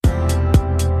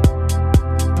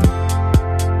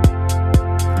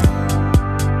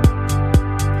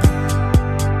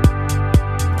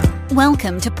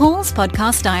Welcome to Paul's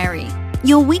Podcast Diary,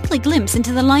 your weekly glimpse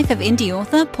into the life of indie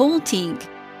author Paul Teague.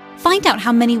 Find out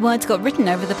how many words got written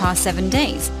over the past 7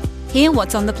 days, hear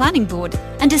what's on the planning board,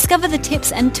 and discover the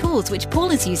tips and tools which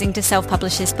Paul is using to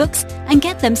self-publish his books and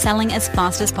get them selling as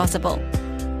fast as possible.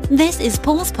 This is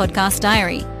Paul's Podcast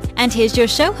Diary, and here's your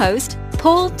show host,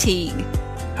 Paul Teague.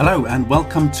 Hello and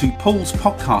welcome to Paul's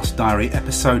Podcast Diary,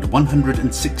 episode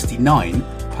 169,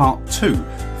 part 2,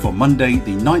 for Monday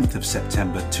the 9th of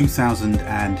September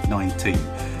 2019.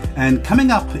 And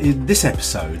coming up in this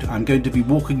episode, I'm going to be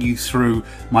walking you through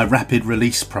my rapid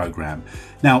release program.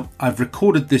 Now, I've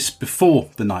recorded this before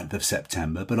the 9th of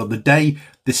September, but on the day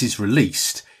this is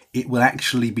released, it will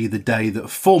actually be the day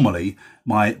that formally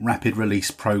my rapid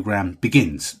release program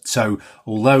begins. So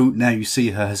although Now You See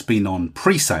Her has been on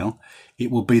pre-sale, it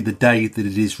will be the day that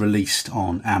it is released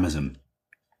on Amazon.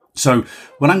 So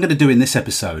what I'm going to do in this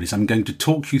episode is I'm going to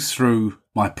talk you through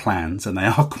my plans, and they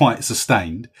are quite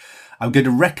sustained. I'm going to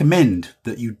recommend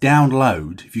that you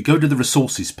download, if you go to the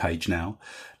resources page now,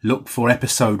 look for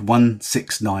episode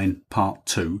 169 part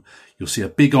 2. You'll see a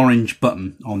big orange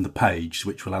button on the page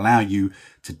which will allow you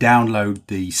to download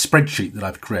the spreadsheet that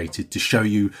I've created to show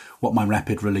you what my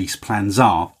rapid release plans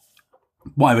are.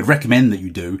 What I would recommend that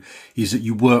you do is that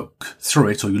you work through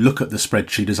it, or you look at the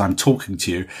spreadsheet as I'm talking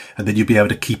to you, and then you'll be able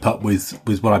to keep up with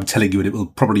what I'm telling you, and it will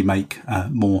probably make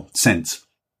more sense.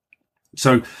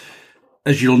 So,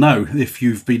 as you'll know, if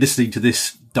you've been listening to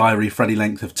this diary for any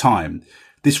length of time,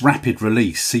 this rapid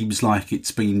release seems like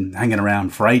it's been hanging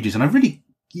around for ages, and I really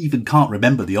even can't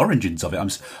remember the origins of it. I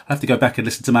have to go back and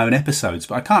listen to my own episodes,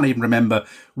 but I can't even remember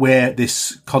where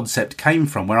this concept came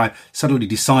from, where I suddenly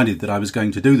decided that I was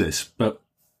going to do this. But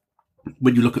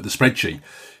when you look at the spreadsheet,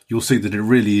 you'll see that it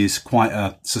really is quite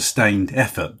a sustained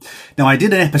effort. Now, I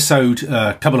did an episode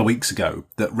a couple of weeks ago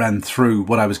that ran through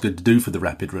what I was going to do for the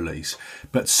rapid release,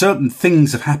 but certain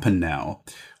things have happened now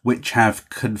which have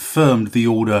confirmed the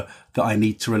order that I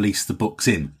need to release the books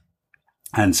in.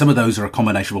 And some of those are a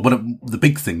combination. Well, the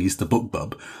big thing is the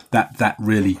BookBub. That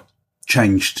really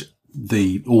changed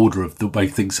the order of the way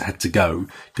things had to go,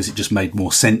 because it just made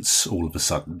more sense all of a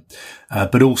sudden.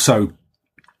 But also,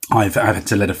 I've had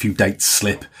to let a few dates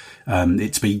slip.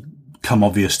 It's become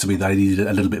obvious to me that I needed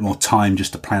a little bit more time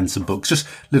just to plan some books, just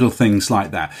little things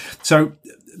like that. So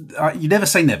you never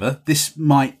say never. This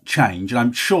might change, and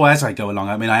I'm sure as I go along,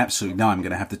 I absolutely know I'm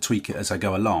going to have to tweak it as I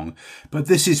go along, but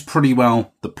this is pretty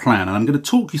well the plan, and I'm going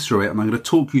to talk you through it, and I'm going to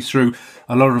talk you through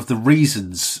a lot of the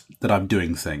reasons that I'm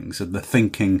doing things and the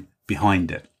thinking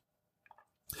behind it.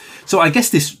 So I guess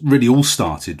this really all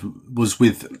started was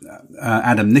with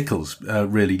Adam Nichols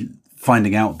really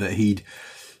finding out that he'd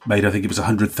made, I think it was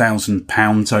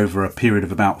 £100,000 over a period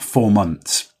of about 4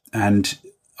 months, and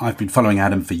I've been following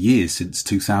Adam for years, since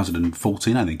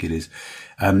 2014, I think it is,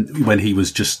 when he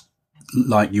was just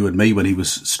like you and me, when he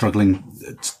was struggling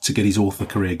to get his author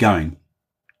career going.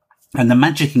 And the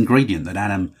magic ingredient that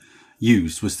Adam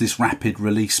used was this rapid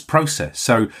release process.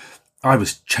 So I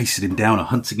was chasing him down or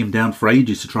hunting him down for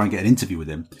ages to try and get an interview with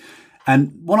him.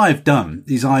 And what I've done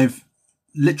is I've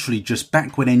literally just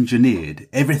backward engineered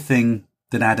everything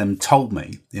that Adam told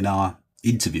me in our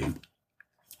interview,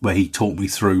 where he talked me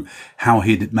through how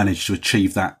he'd managed to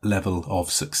achieve that level of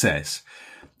success.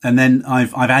 And then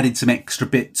I've added some extra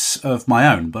bits of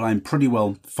my own, but I'm pretty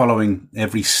well following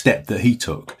every step that he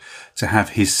took to have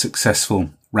his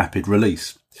successful rapid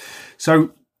release.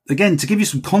 So again, to give you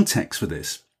some context for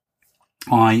this,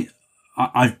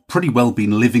 I've pretty well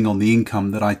been living on the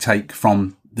income that I take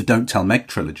from the Don't Tell Meg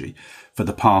trilogy for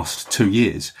the past 2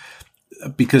 years,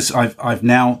 because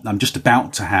I'm just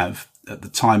about to have, at the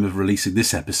time of releasing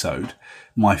this episode,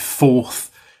 my 4th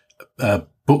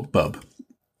BookBub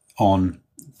on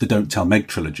the Don't Tell Meg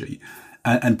trilogy.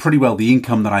 And pretty well the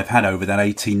income that I've had over that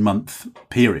 18-month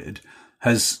period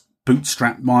has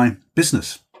bootstrapped my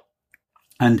business.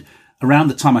 And around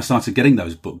the time I started getting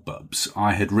those BookBubs,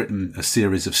 I had written a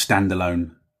series of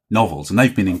standalone novels, and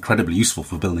they've been incredibly useful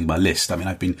for building my list.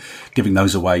 I've been giving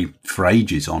those away for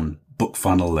ages on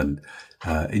BookFunnel and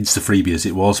Instafreebie as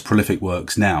it was, Prolific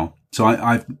Works now. So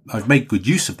I've made good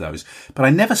use of those, but I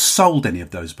never sold any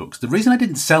of those books. The reason I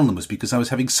didn't sell them was because I was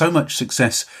having so much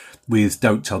success with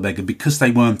Don't Tell Meg, and because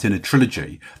they weren't in a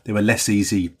trilogy, they were less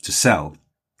easy to sell.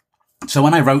 So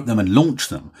when I wrote them and launched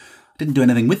them, I didn't do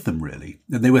anything with them really.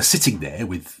 And they were sitting there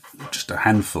with just a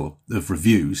handful of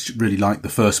reviews, really like the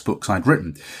first books I'd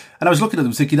written. And I was looking at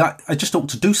them thinking, I just ought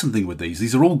to do something with these.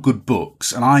 These are all good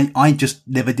books. And I just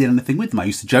never did anything with them. I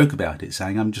used to joke about it,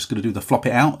 saying I'm just going to do the flop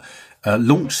it out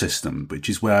launch system, which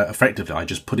is where effectively I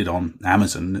just put it on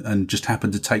Amazon and just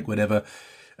happened to take whatever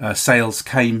sales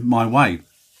came my way.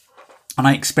 And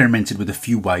I experimented with a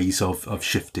few ways of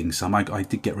shifting some. I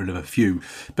did get rid of a few,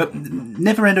 but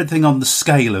never anything on the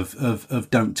scale of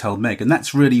Don't Tell Meg. And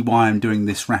that's really why I'm doing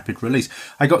this rapid release.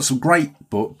 I got some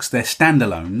great books. They're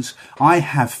standalones. I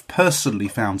have personally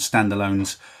found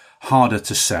standalones harder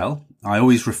to sell. I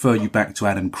always refer you back to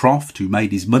Adam Croft, who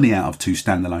made his money out of 2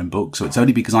 standalone books. So it's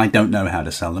only because I don't know how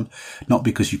to sell them, not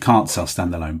because you can't sell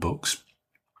standalone books.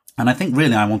 And I think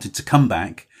really I wanted to come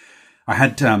back. I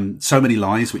had So Many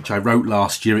Lies, which I wrote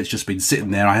last year. It's just been sitting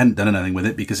there. I hadn't done anything with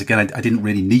it because, again, I didn't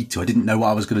really need to. I didn't know what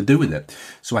I was going to do with it.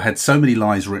 So I had So Many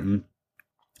Lies written.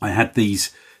 I had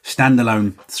these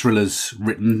standalone thrillers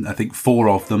written, I think 4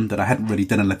 of them that I hadn't really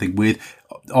done anything with.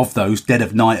 Of those, Dead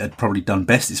of Night had probably done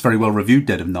best. It's very well reviewed,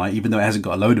 Dead of Night, even though it hasn't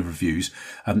got a load of reviews.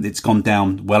 It's gone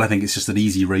down well. I think it's just an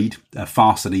easy read, a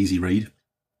fast and easy read.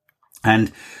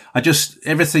 And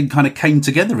everything kind of came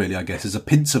together really, I guess, as a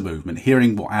pincer movement,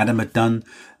 hearing what Adam had done,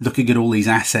 looking at all these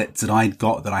assets that I'd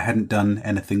got that I hadn't done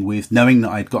anything with, knowing that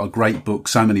I'd got a great book,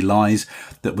 So Many Lies,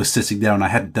 that was sitting there and I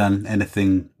hadn't done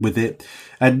anything with it,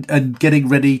 and getting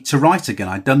ready to write again.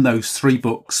 I'd done those 3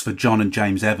 books for John and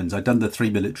James Evans. I'd done the 3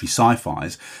 military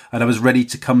sci-fis, and I was ready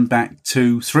to come back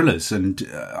to thrillers. And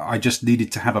I just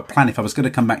needed to have a plan. If I was going to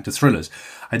come back to thrillers,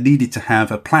 I needed to have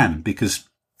a plan, because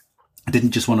I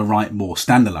didn't just want to write more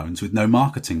standalones with no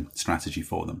marketing strategy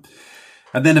for them.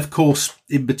 And then, of course,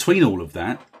 in between all of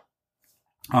that,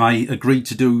 I agreed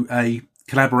to do a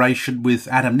collaboration with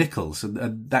Adam Nichols.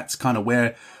 And that's kind of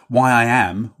why I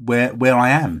am where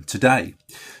I am today.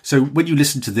 So when you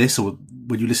listen to this, or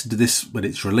when you listen to this when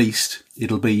it's released,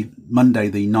 it'll be Monday,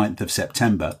 the 9th of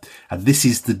September. And this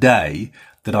is the day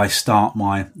that I start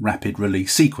my rapid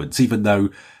release sequence, even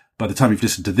though by the time you've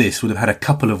listened to this, we'll have had a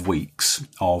couple of weeks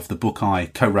of the book I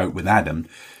co-wrote with Adam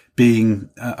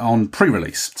being on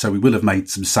pre-release. So we will have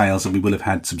made some sales and we will have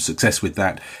had some success with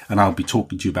that. And I'll be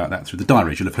talking to you about that through the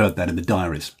diaries. You'll have heard that in the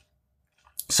diaries.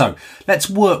 So let's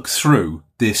work through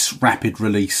this rapid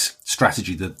release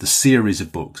strategy, the series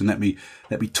of books, and let me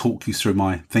talk you through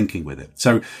my thinking with it.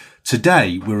 So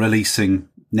today we're releasing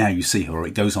Now You See Her, or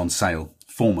it goes on sale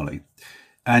formally.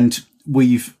 And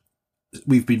we've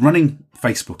been running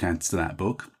Facebook ads to that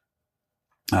book.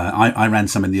 I ran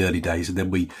some in the early days, and then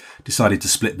we decided to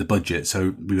split the budget.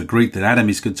 So we agreed that Adam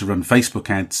is going to run Facebook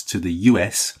ads to the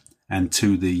US and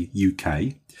to the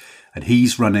UK. And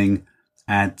he's running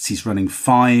ads. He's running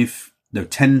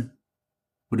 £20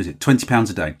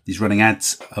 a day. He's running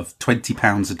ads of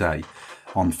 £20 a day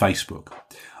on Facebook.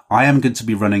 I am going to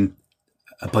be running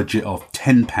a budget of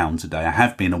 £10 a day. I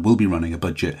have been and will be running a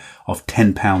budget of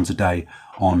 £10 a day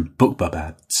on BookBub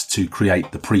ads to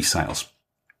create the pre-sales.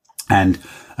 And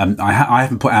I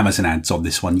haven't put Amazon ads on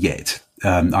this one yet.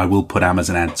 I will put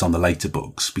Amazon ads on the later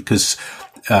books because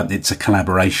it's a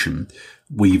collaboration.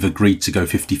 We've agreed to go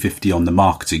 50-50 on the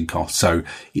marketing cost. So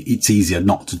it's easier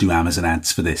not to do Amazon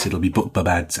ads for this. It'll be BookBub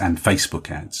ads and Facebook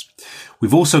ads.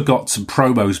 We've also got some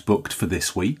promos booked for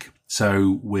this week.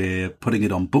 So we're putting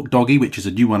it on BookDoggy, which is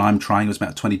a new one I'm trying. It was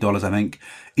about $20, I think.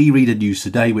 eReader News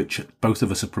Today, which both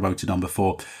of us have promoted on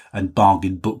before, and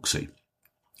Bargain Booksy.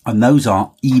 And those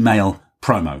are email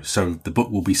promos. So the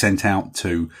book will be sent out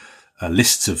to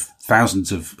lists of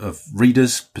thousands of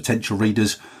readers, potential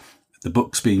readers. The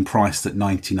book's being priced at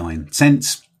 99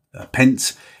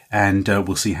 pence, and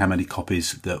we'll see how many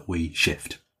copies that we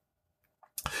shift.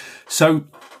 So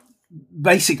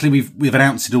basically, we've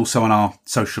announced it also on our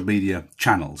social media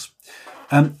channels.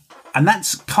 And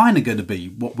that's kind of going to be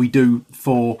what we do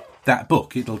for that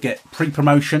book. It'll get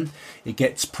pre-promotion. It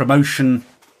gets promotion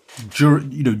during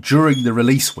the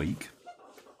release week.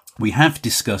 We have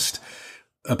discussed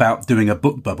about doing a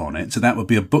BookBub on it. So that would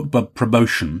be a BookBub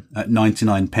promotion at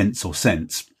 99 pence or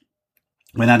cents.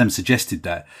 When Adam suggested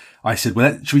that, I said,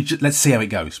 well, let's see how it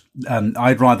goes.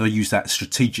 I'd rather use that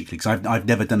strategically because I've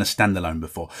never done a standalone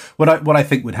before. What I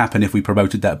think would happen if we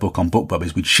promoted that book on BookBub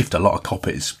is we'd shift a lot of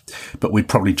copies, but we'd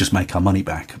probably just make our money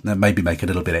back, maybe make a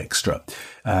little bit extra.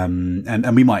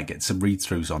 And we might get some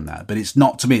read-throughs on that, but it's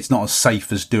not as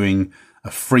safe as doing a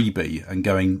freebie and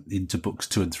going into books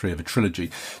 2 and 3 of a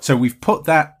trilogy. So we've put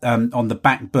that on the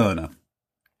back burner.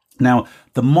 Now,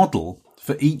 the model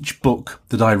for each book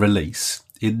that I release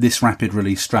in this rapid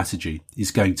release strategy is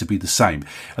going to be the same.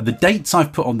 And the dates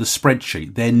I've put on the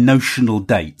spreadsheet, they're notional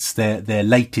dates. They're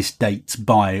latest dates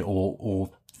by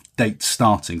or dates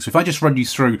starting. So if I just run you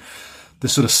through the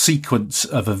sort of sequence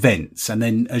of events, and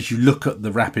then as you look at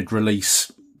the rapid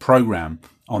release program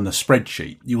on the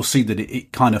spreadsheet, you'll see that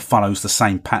it kind of follows the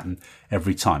same pattern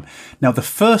every time. Now, the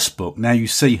first book, Now You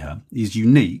See Her, is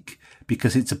unique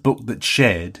because it's a book that's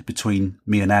shared between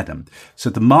me and Adam. So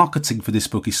the marketing for this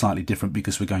book is slightly different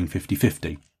because we're going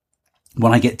 50-50.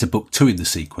 When I get to book 2 in the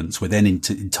sequence, we're then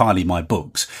into entirely my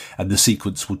books, and the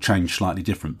sequence will change slightly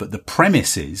different. But the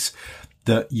premise is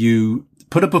that you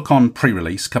put a book on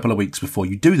pre-release a couple of weeks before.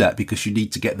 You do that because you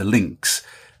need to get the links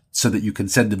so that you can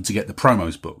send them to get the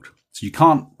promos booked. So you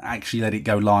can't actually let it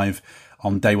go live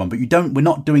on day one, but we're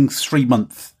not doing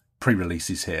 3-month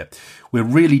pre-releases here. We're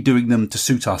really doing them to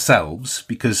suit ourselves,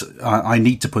 because I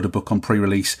need to put a book on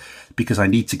pre-release because I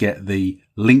need to get the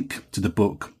link to the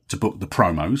book to book the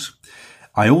promos.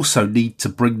 I also need to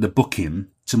bring the book in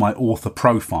to my author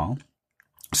profile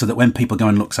so that when people go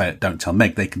and look, say, at Don't Tell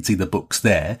Meg, they can see the books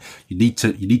there. You need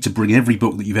to bring every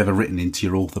book that you've ever written into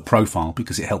your author profile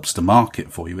because it helps to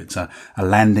market for you. It's a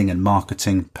landing and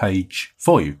marketing page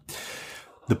for you.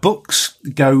 The books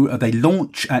they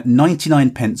launch at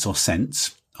 99 pence or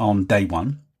cents on day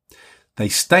one. They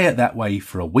stay at that way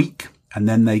for a week, and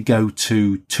then they go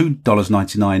to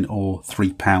 $2.99 or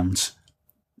 £3.99.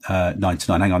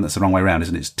 Hang on, that's the wrong way around,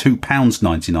 isn't it? It's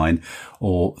 £2.99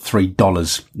 or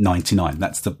 $3.99.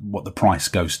 That's what the price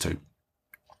goes to.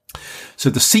 So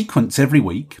the sequence every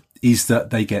week is that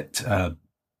they get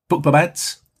BookBub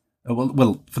ads.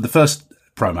 Well, for the first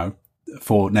promo,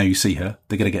 for Now You See Her,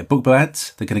 they're going to get BookBub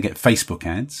ads. They're going to get Facebook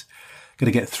ads. Going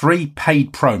to get 3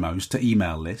 paid promos to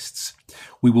email lists.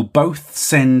 We will both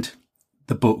send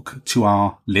the book to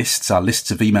our lists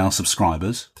of email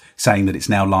subscribers, saying that it's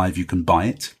now live, you can buy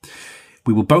it.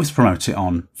 We will both promote it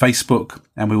on Facebook,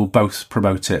 and we will both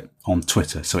promote it on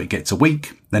Twitter. So it gets a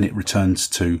week, then it returns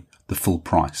to the full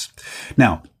price.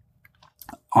 Now,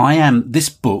 this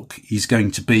book is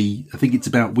going to be, I think it's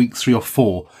about week 3 or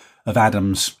 4 of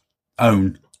Adam's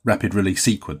own rapid release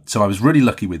sequence. So I was really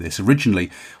lucky with this. Originally,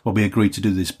 when we agreed to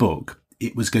do this book,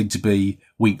 it was going to be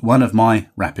week 1 of my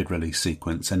rapid release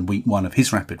sequence and week 1 of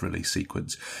his rapid release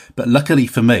sequence. But luckily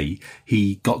for me,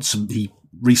 he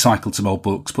recycled some old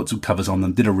books, put some covers on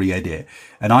them, did a re-edit,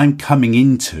 and I'm coming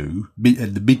into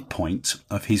the midpoint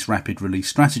of his rapid release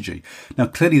strategy. Now,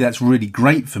 clearly that's really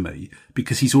great for me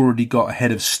because he's already got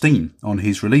ahead of steam on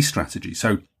his release strategy.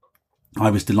 So I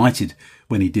was delighted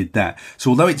when he did that.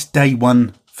 So although it's day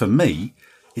 1 for me,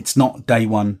 it's not day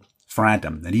 1 for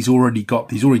Adam. And he's already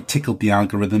tickled the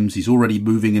algorithms. He's already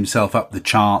moving himself up the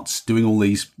charts, doing all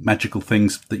these magical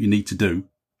things that you need to do.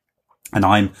 And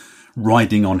I'm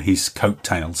riding on his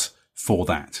coattails for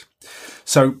that.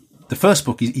 So the first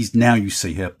book is Now You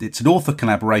See Her. It's an author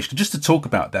collaboration. Just to talk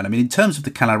about that, I mean, in terms of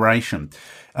the collaboration,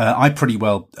 I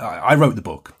wrote the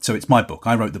book. So it's my book.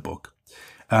 I wrote the book.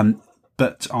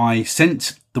 But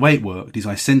the way it worked is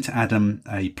I sent Adam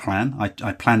a plan.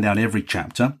 I planned out every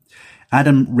chapter.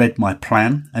 Adam read my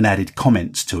plan and added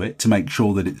comments to it to make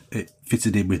sure that it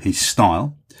fitted in with his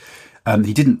style.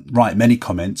 He didn't write many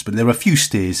comments, but there were a few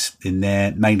steers in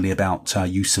there, mainly about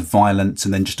use of violence,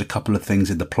 and then just a couple of things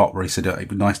in the plot where he said, it'd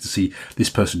be nice to see this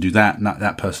person do that and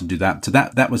that person do that. So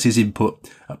that was his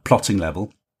input at plotting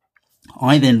level.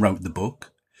 I then wrote the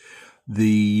book.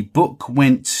 The book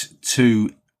went to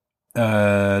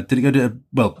Bill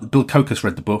Kokas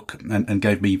read the book and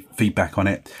gave me feedback on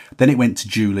it. Then it went to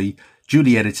Julie.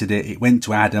 Julie edited it. It went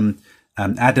to Adam.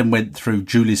 Adam went through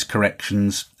Julie's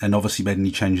corrections and obviously made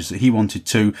any changes that he wanted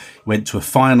to. Went to a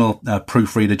final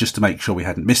proofreader just to make sure we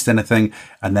hadn't missed anything.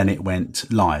 And then it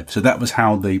went live. So that was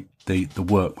how the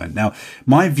work went. Now,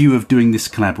 my view of doing this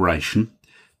collaboration,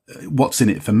 what's in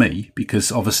it for me,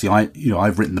 because obviously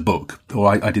I've written the book, or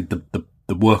I did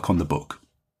the work on the book.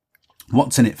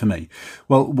 What's in it for me?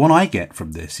 Well, what I get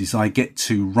from this is I get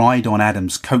to ride on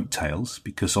Adam's coattails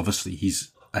because obviously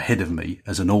he's ahead of me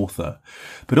as an author,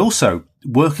 but also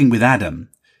working with Adam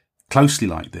closely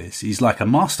like this is like a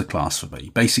masterclass for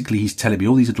me. Basically, he's telling me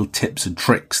all these little tips and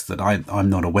tricks that I'm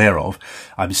not aware of.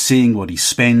 I'm seeing what he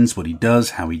spends, what he does,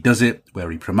 how he does it, where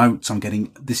he promotes.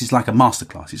 This is like a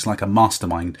masterclass. It's like a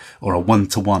mastermind or a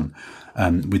one-to-one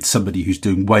with somebody who's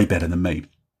doing way better than me.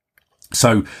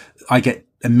 So I get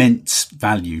immense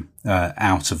value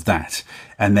out of that.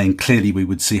 And then clearly we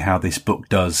would see how this book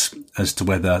does as to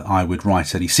whether I would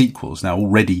write any sequels. Now,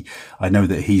 already I know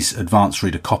that his advanced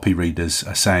reader copy readers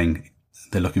are saying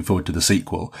they're looking forward to the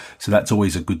sequel. So that's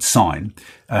always a good sign.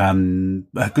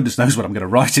 Goodness knows what I'm going to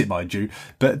write it, mind you.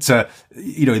 But,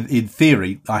 in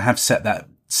theory, I have set that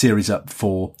series up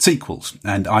for sequels,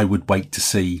 and I would wait to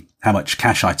see how much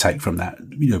cash I take from that,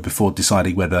 before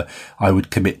deciding whether I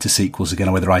would commit to sequels again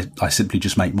or whether I simply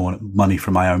just make more money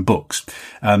from my own books.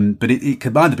 But it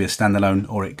could either be a standalone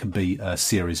or it could be a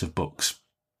series of books.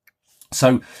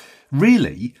 So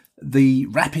really, the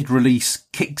rapid release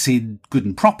kicks in good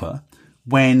and proper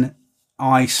when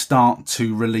I start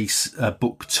to release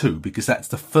book 2, because that's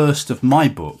the first of my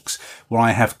books where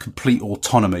I have complete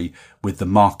autonomy with the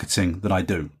marketing that I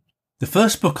do. The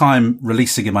first book I'm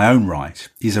releasing in my own right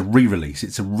is a re-release.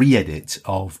 It's a re-edit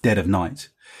of Dead of Night.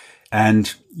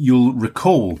 And you'll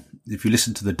recall, if you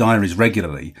listen to the diaries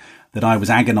regularly, that I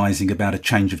was agonizing about a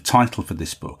change of title for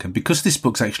this book. And because this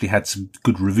book's actually had some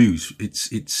good reviews,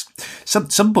 it's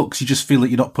some books you just feel that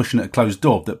you're not pushing at a closed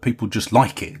door, that people just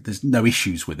like it. There's no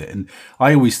issues with it. And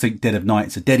I always think Dead of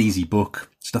Night's a dead easy book.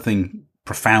 It's nothing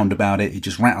profound about it. It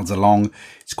just rattles along.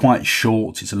 It's quite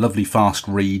short. It's a lovely fast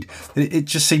read. It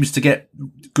just seems to get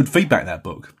good feedback, that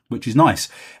book, which is nice.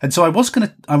 And so I was going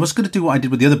to do what I did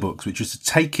with the other books, which was to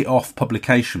take it off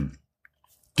publication,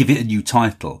 give it a new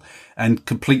title, and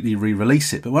completely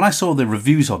re-release it. But when I saw the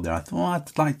reviews on there, I thought,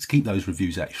 I'd like to keep those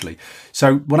reviews actually.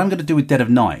 So what I'm going to do with Dead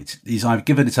of Night is I've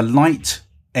given it a light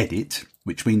edit,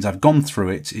 which means I've gone through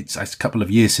it. It's a couple of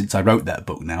years since I wrote that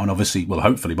book now. And obviously, well,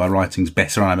 hopefully my writing's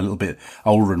better and I'm a little bit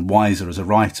older and wiser as a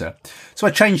writer. So I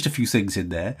changed a few things in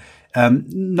there.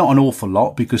 Not an awful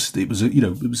lot, because it was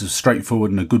a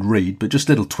straightforward and a good read, but just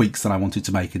little tweaks that I wanted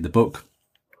to make in the book.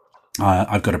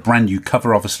 I've got a brand new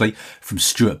cover, obviously, from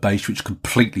Stuart Bache, which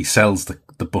completely sells the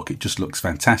book. It just looks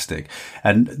fantastic.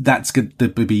 And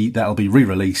that'll be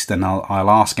re-released, and I'll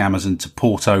ask Amazon to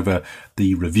port over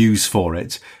the reviews for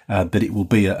it, but it will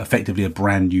be effectively a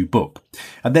brand new book.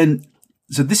 And then,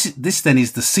 so this then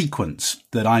is the sequence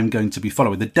that I'm going to be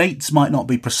following. The dates might not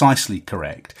be precisely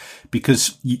correct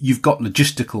because you've got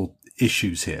logistical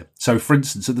issues here. So, for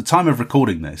instance, at the time of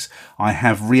recording this, I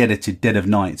have re-edited Dead of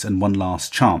Night and One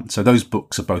Last Chance. So those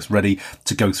books are both ready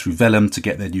to go through Vellum to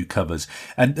get their new covers.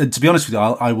 And to be honest with you,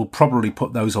 I will probably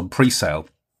put those on pre-sale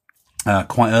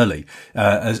quite early,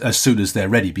 as soon as they're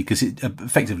ready, because it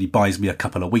effectively buys me a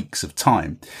couple of weeks of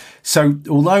time. So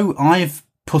although I've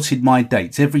put in my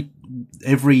dates, every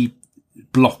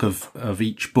block of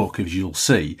each book, as you'll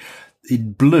see,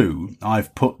 in blue,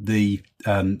 I've put the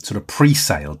sort of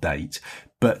pre-sale date,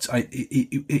 but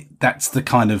that's the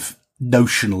kind of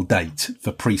notional date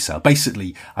for pre-sale.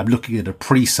 Basically, I'm looking at a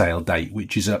pre-sale date,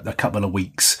 which is a couple of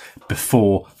weeks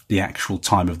before the actual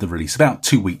time of the release. About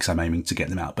 2 weeks I'm aiming to get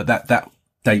them out, but that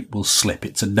date will slip.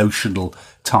 It's a notional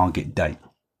target date.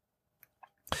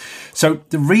 So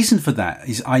the reason for that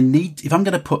is if I'm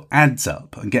going to put ads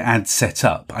up and get ads set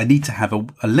up, I need to have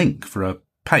a link for a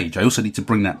page. I also need to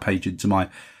bring that page into my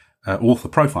author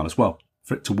profile as well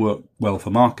for it to work well for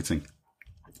marketing.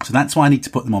 So that's why I need to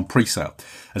put them on pre-sale,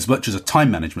 as much as a time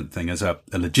management thing as a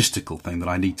logistical thing, that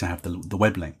I need to have the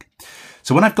web link.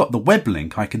 So when I've got the web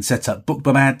link, I can set up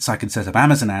BookBub ads, I can set up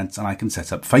Amazon ads, and I can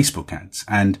set up Facebook ads.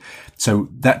 And so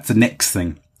that's the next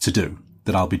thing to do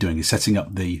that I'll be doing, is setting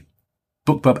up the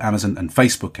BookBub, Amazon and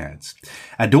Facebook ads.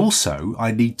 And also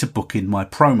I need to book in my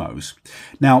promos.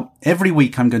 Now, every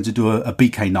week I'm going to do a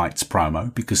BK Nights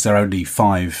promo, because they're only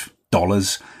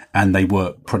 $5 and they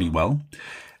work pretty well.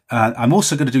 I'm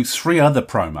also going to do 3 other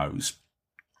promos.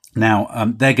 Now,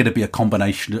 they're going to be a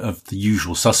combination of the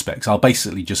usual suspects. I'll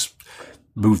basically just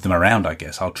move them around, I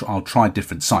guess. I'll try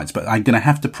different sites, but I'm going to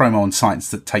have to promo on sites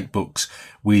that take books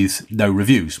with no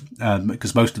reviews,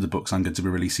 because most of the books I'm going to be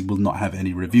releasing will not have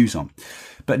any reviews on.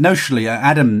 But notionally,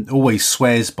 Adam always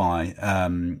swears by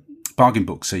Bargain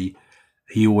Booksy.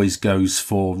 He always goes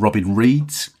for Robin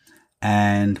Reed's,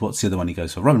 and what's the other one he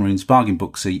goes for? Robin Reed's, Bargain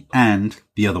Booksy, and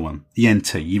the other one,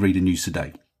 ENT, E-Reader News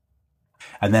Today.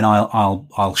 And then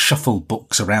I'll shuffle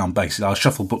books around, basically. I'll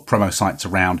shuffle book promo sites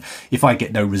around. If I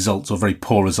get no results or very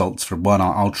poor results from one,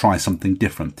 I'll try something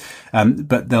different.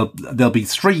 But there'll be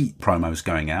 3 promos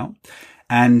going out,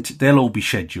 and they'll all be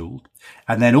scheduled.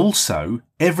 And then also,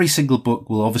 every single book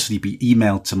will obviously be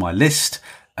emailed to my list.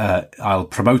 I'll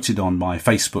promote it on my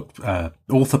Facebook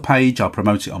author page. I'll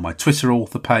promote it on my Twitter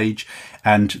author page.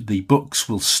 And the books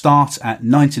will start at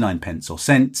 99 pence or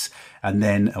cents. And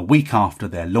then a week after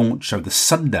their launch, so the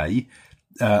Sunday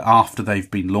after they've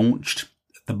been launched,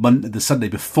 the Sunday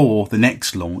before the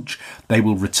next launch, they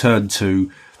will return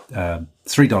to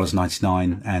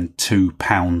 $3.99 and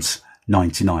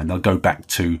 £2.99. They'll go back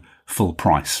to full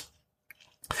price.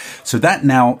 So that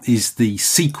now is the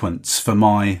sequence for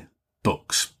my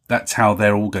books. That's how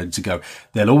they're all going to go.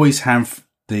 They'll always have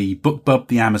the BookBub,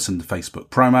 the Amazon, the Facebook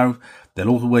promo. They'll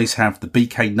always have the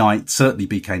BK Nights, certainly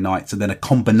BK Nights, and then a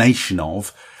combination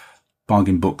of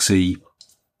Bargain Booksy,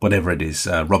 whatever it is,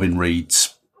 Robin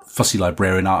Reed's, Fussy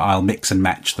Librarian. I'll mix and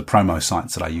match the promo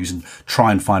sites that I use and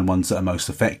try and find ones that are most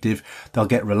effective. They'll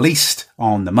get released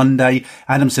on the Monday.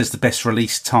 Adam says the best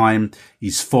release time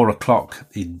is 4:00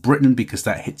 in Britain, because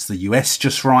that hits the US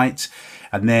just right.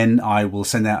 And then I will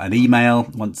send out an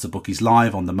email once the book is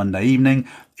live on the Monday evening.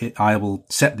 I will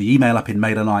set the email up in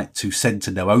MailerLite to send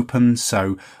to no open.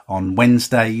 So on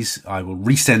Wednesdays, I will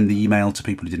resend the email to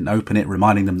people who didn't open it,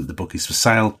 reminding them that the book is for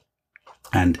sale.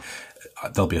 And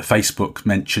there'll be a Facebook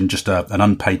mention, just an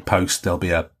unpaid post. There'll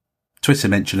be a Twitter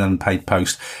mention, an unpaid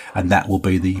post, and that will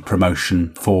be the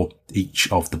promotion for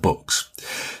each of the books.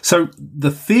 So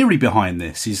the theory behind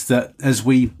this is that as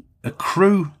we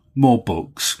accrue more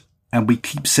books and we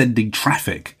keep sending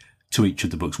traffic to each of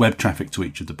the books, web traffic to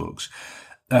each of the books,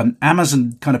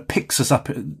 Amazon kind of picks us up.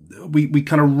 We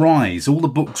kind of rise, all the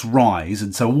books rise,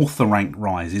 and so author rank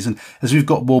rises. And as we've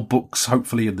got more books,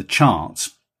 hopefully in the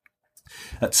charts,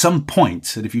 at some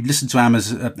point, and if you listen to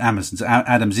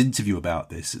Adam's interview about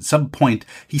this, at some point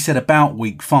he said about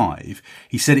week 5,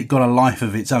 he said it got a life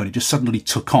of its own. It just suddenly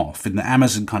took off, and the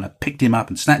Amazon kind of picked him up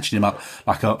and snatched him up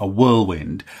like a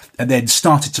whirlwind, and then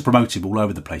started to promote him all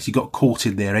over the place. He got caught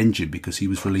in their engine because he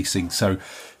was releasing so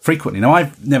frequently. Now,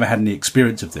 I've never had any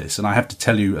experience of this, and I have to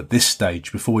tell you at this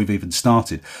stage, before we've even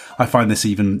started, I find this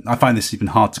even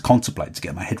hard to contemplate, to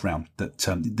get my head around that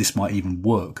this might even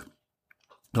work.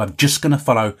 But I'm just going to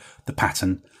follow the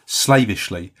pattern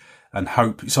slavishly and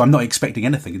hope. So I'm not expecting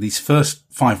anything. In these first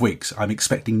 5 weeks, I'm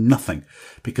expecting nothing,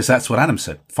 because that's what Adam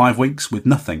said. 5 weeks with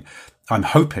nothing. I'm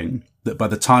hoping that by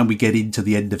the time we get into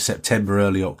the end of September,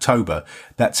 early October,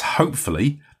 that's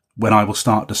hopefully when I will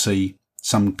start to see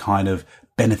some kind of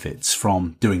benefits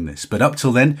from doing this. But up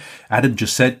till then, Adam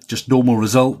just said, just normal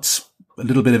results, a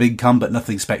little bit of income, but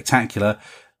nothing spectacular.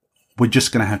 We're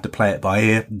just going to have to play it by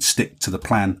ear and stick to the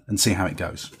plan and see how it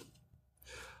goes.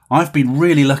 I've been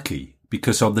really lucky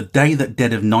because on the day that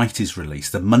Dead of Night is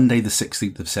released, the Monday the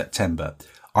 16th of September,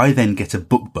 I then get a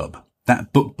BookBub.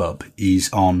 That BookBub is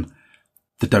on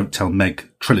the Don't Tell Meg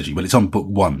trilogy. Well, it's on book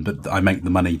 1, but I make the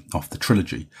money off the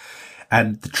trilogy.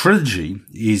 And the trilogy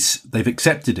they've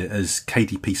accepted it as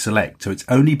KDP Select, so it's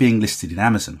only being listed in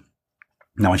Amazon.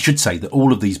 Now, I should say that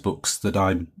all of these books that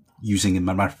I'm using in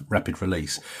my rapid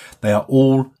release, they are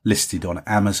all listed on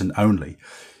Amazon only,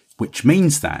 which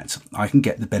means that I can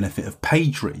get the benefit of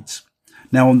page reads.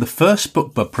 Now, on the first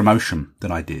BookBub promotion that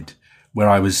I did, where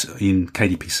I was in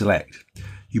KDP Select,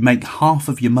 you make half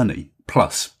of your money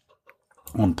plus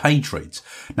on page reads.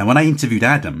 Now, when I interviewed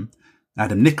Adam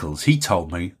Nichols, he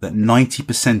told me that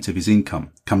 90% of his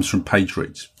income comes from page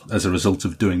reads as a result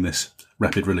of doing this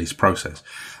rapid release process.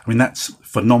 I mean, that's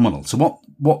phenomenal. So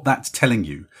what that's telling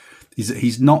you is that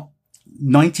he's not,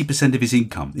 90% of his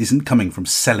income isn't coming from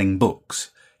selling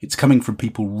books. It's coming from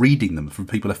people reading them, from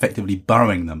people effectively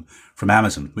borrowing them from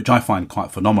Amazon, which I find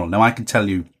quite phenomenal. Now, I can tell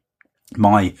you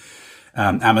my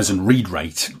Amazon read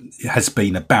rate has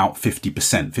been about 50%,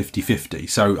 50-50.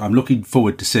 So I'm looking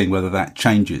forward to seeing whether that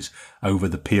changes over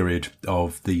the period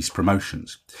of these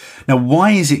promotions. Now,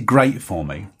 why is it great for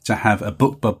me to have a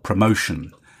BookBub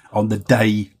promotion on the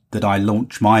day that I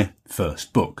launch my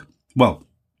first book? Well,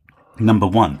 number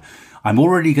one, I'm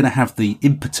already going to have the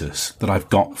impetus that I've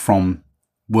got from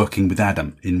working with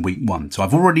Adam in week 1. So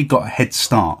I've already got a head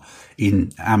start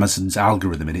in Amazon's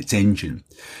algorithm, in its engine.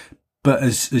 But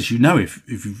as you know, if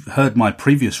you've heard my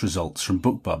previous results from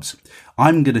BookBubs,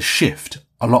 I'm going to shift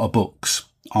a lot of books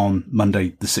on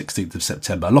Monday, the 16th of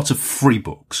September, a lot of free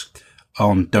books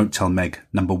on Don't Tell Meg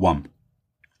number 1.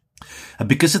 And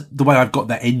because of the way I've got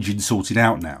that engine sorted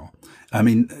out now, I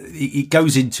mean, it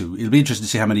goes into, it'll be interesting to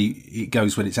see how many it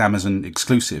goes when it's Amazon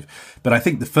exclusive. But I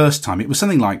think the first time it was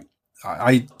something like,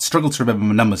 I struggled to remember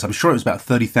my numbers. I'm sure it was about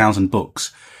 30,000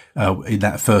 books in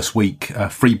that first week.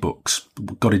 Free books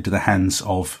got into the hands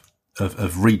of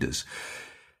readers.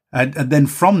 And then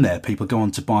from there, people go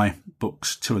on to buy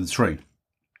books 2 and 3.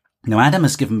 Now, Adam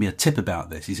has given me a tip about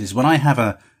this. He says, when I have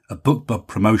a BookBub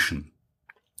promotion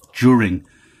during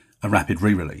a rapid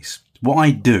re-release, what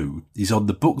I do is on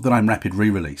the book that I'm rapid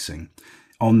re-releasing,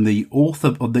 on the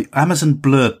Amazon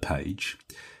blurb page,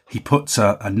 he puts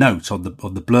a note on the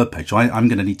blurb page. So I'm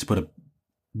going to need to put a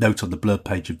note on the blurb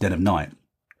page of Dead of Night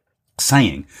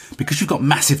saying, because you've got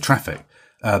massive traffic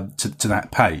to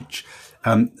that page,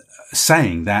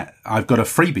 saying that I've got a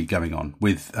freebie going on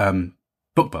with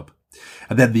BookBub.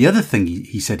 And then the other thing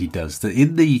he said he does, that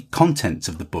in the contents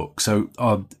of the book, so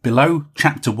below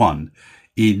chapter 1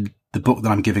 in the book that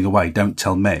I'm giving away, Don't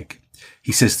Tell Meg,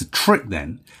 he says the trick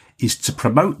then is to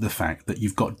promote the fact that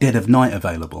you've got Dead of Night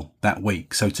available that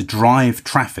week. So to drive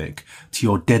traffic to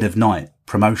your Dead of Night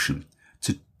promotion.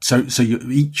 So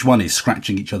each one is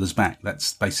scratching each other's back.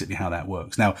 That's basically how that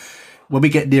works. Now, when we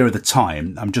get nearer the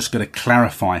time, I'm just going to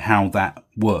clarify how that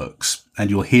works, and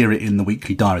you'll hear it in the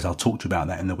weekly diaries. I'll talk to you about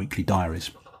that in the weekly diaries.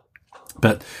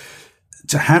 But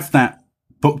to have that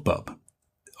BookBub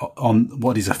on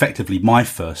what is effectively my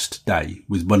first day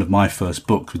with one of my first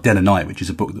books, with Dead of Night, which is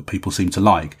a book that people seem to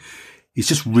like, is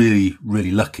just really,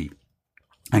 really lucky.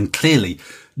 And clearly,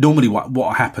 normally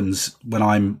what happens when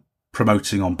I'm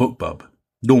promoting on BookBub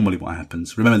normally what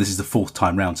happens, remember this is the 4th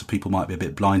time round, so people might be a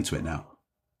bit blind to it now,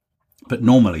 but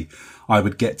normally I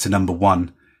would get to number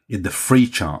 1 in the free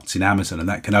charts in Amazon, and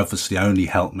that can obviously only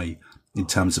help me in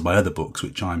terms of my other books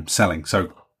which I'm selling.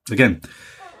 So again,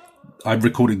 I'm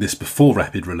recording this before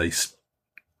rapid release.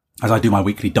 As I do my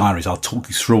weekly diaries, I'll talk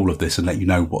you through all of this and let you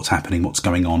know what's happening, what's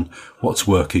going on, what's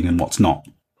working and what's not.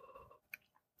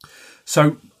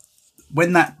 So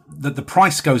when the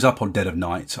price goes up on Dead of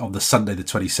Night on the Sunday, the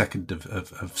 22nd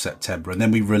of September, and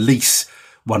then we release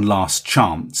One Last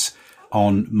Chance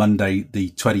on Monday,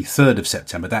 the 23rd of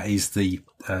September, that is the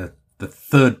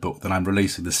 3rd book that I'm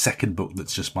releasing, the 2nd book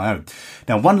that's just my own.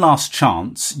 Now, One Last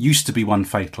Chance used to be One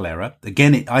Fatal Error.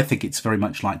 Again, I think it's very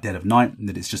much like Dead of Night, and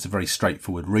that it's just a very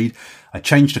straightforward read. I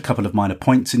changed a couple of minor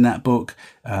points in that book,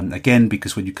 again,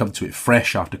 because when you come to it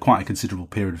fresh after quite a considerable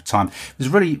period of time,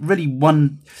 there's really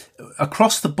one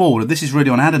across the board, and this is really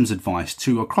on Adam's advice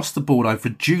too, across the board, I've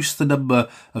reduced the number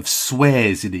of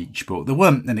swears in each book. There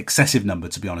weren't an excessive number,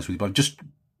 to be honest with you, but I've just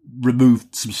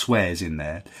removed some swears in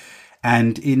there.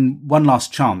 And in One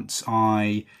Last Chance,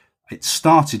 it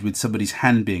started with somebody's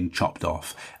hand being chopped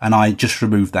off, and I just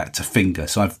removed that to finger.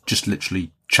 So I've just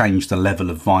literally changed the level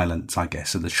of violence, I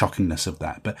guess, and the shockingness of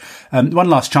that. But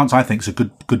One Last Chance, I think, is a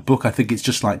good book. I think it's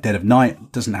just like Dead of Night.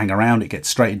 It doesn't hang around. It gets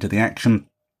straight into the action.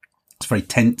 It's very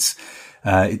tense.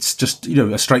 It's just,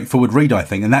 a straightforward read, I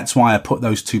think. And that's why I put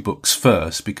those 2 books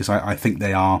first, because I think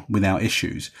they are without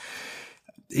issues.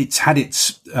 It's had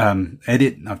its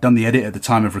edit. I've done the edit at the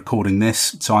time of recording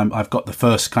this, so I've got the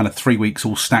first kind of 3 weeks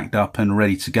all stacked up and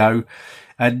ready to go.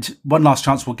 And One Last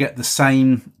Chance will get the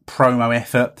same promo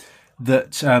effort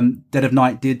that Dead of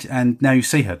Night did, and Now You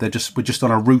See Her. We're just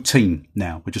on a routine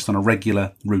now. We're just on a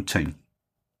regular routine.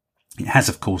 It has,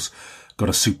 of course, got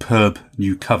a superb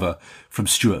new cover from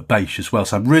Stuart Bache as well.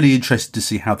 So I'm really interested to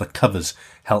see how the covers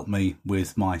help me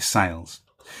with my sales.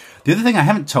 The other thing I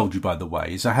haven't told you, by the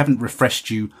way, is I haven't refreshed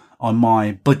you on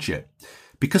my budget.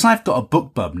 Because I've got a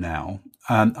BookBub now,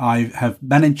 I have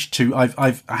managed to,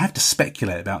 I have to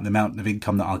speculate about the amount of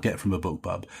income that I'll get from a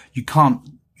BookBub. You can't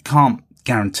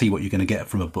guarantee what you're going to get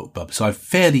from a BookBub. So I've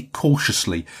fairly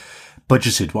cautiously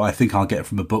budgeted what I think I'll get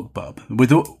from a BookBub.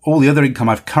 With all the other income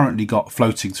I've currently got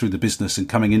floating through the business and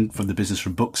coming in from the business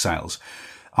from book sales,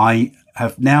 I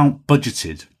have now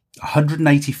budgeted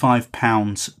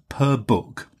 £185 per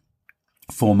book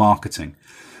for marketing.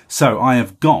 So I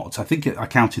have got, I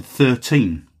counted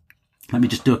 13. Let me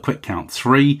just do a quick count.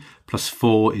 3 plus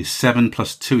 4 is 7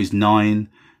 plus 2 is 9,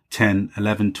 10,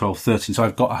 11, 12, 13. So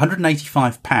I've got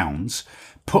 £185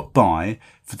 put by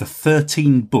for the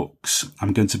 13 books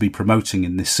I'm going to be promoting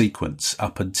in this sequence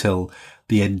up until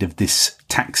the end of this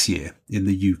tax year in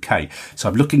the UK. So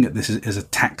I'm looking at this as a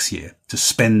tax year to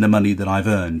spend the money that I've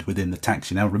earned within the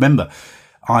tax year. Now remember,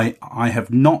 I've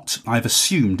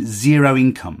assumed zero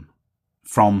income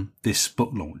from this book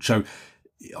launch. So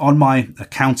on my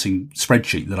accounting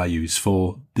spreadsheet that I use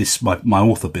for this, my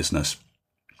author business,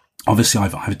 obviously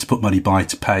I've had to put money by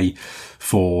to pay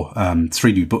for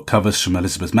 3 new book covers from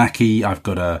Elizabeth Mackie. I've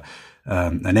got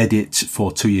an edit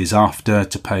for 2 Years After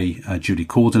to pay Julie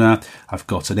Cordiner. I've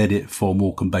got an edit for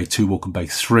Morecambe Bay 2, Morecambe Bay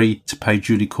 3 to pay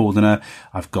Julie Cordiner.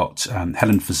 I've got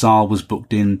Helen Fazal was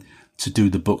booked in to do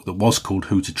the book that was called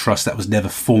Who to Trust. That was never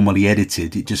formally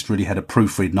edited. It just really had a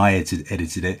proofread and I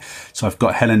edited it. So I've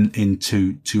got Helen in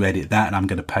to edit that, and I'm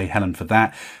going to pay Helen for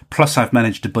that. Plus I've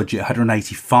managed to budget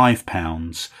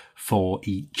 £185 for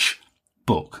each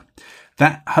book.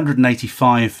 That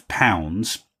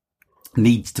 £185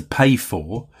 needs to pay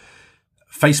for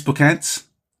Facebook ads,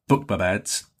 BookBub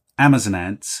ads, Amazon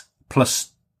ads,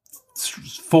 plus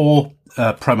 4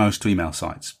 promos to email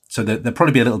sites. So there'll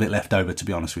probably be a little bit left over, to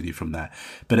be honest with you, from that.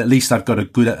 But at least I've got a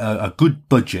good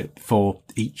budget for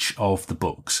each of the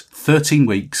books. 13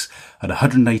 weeks at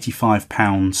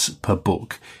 £185 per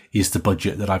book is the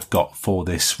budget that I've got for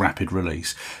this rapid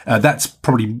release. That's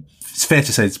probably, it's fair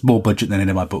to say it's more budget than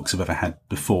any of my books have ever had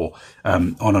before,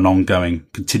 on an ongoing,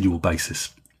 continual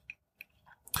basis.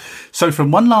 So from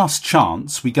One Last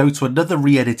Chance, we go to another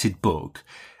re-edited book.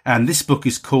 And this book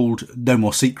is called No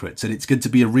More Secrets, and it's going to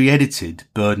be a re-edited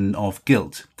Burden of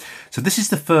Guilt. So this is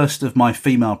the first of my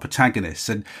female protagonists.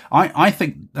 And I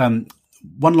think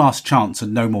One Last Chance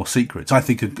and No More Secrets, I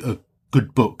think are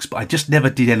good books, but I just never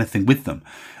did anything with them.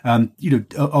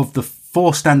 Of the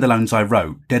 4 standalones I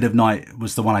wrote, Dead of Night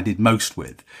was the one I did most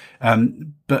with.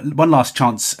 But One Last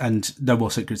Chance and No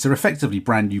More Secrets are effectively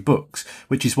brand new books,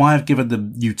 which is why I've given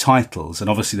them new titles.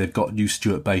 And obviously they've got new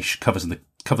Stuart Bache covers, and the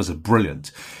covers are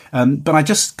brilliant. But I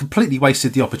just completely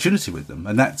wasted the opportunity with them.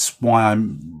 And that's why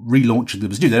I'm relaunching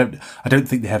them as new. I don't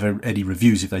think they have any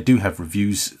reviews. If they do have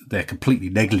reviews, they're completely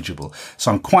negligible.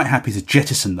 So I'm quite happy to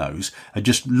jettison those and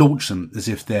just launch them as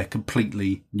if they're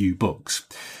completely new books.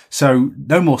 So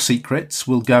No More Secrets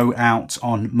will go out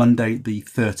on Monday, the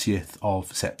 30th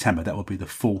of September. That will be the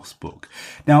 4th book.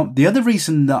 Now, the other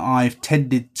reason that I've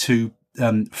tended to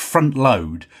front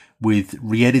load with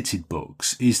re-edited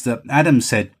books is that Adam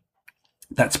said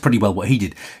that's pretty well what he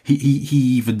did. He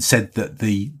even said that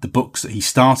the books that he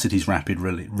started his rapid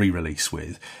re-release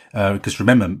with, because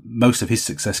remember, most of his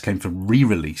success came from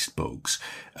re-released books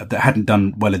that hadn't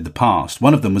done well in the past.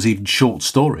 One of them was even short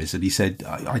stories, and he said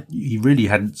he really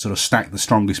hadn't sort of stacked the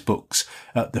strongest books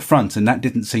at the front, and that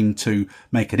didn't seem to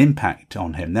make an impact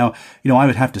on him. Now, I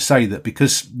would have to say that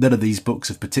because none of these books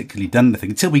have particularly done anything,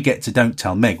 until we get to Don't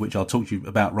Tell Meg, which I'll talk to you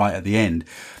about right at the end,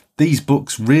 these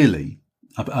books really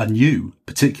are new,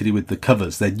 particularly with the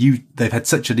covers. They're new. They've had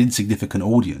such an insignificant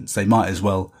audience. They might as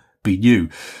well be new.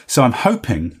 So I'm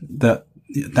hoping that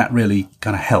really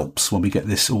kind of helps when we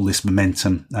get all this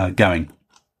momentum going.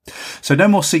 So No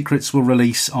More Secrets will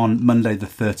release on Monday, the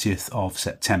 30th of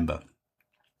September.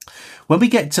 When we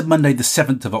get to Monday, the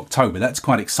 7th of October, that's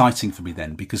quite exciting for me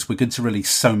then, because we're going to release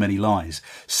So Many Lies.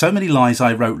 So Many Lies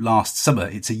I wrote last summer.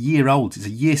 It's a year old. It's a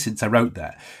year since I wrote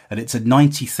that. And it's a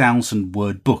 90,000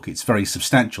 word book. It's very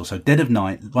substantial. So Dead of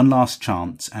Night, One Last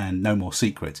Chance, and No More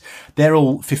Secrets. They're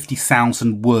all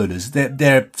 50,000 worders.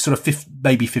 They're sort of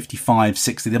maybe 55,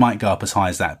 60. They might go up as high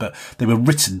as that, but they were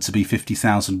written to be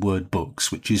 50,000 word books,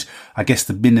 which is, I guess,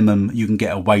 the minimum you can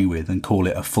get away with and call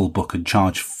it a full book and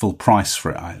charge full price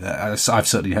for it. I've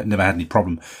certainly never had any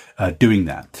problem doing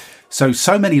that. So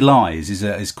Many Lies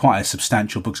is quite a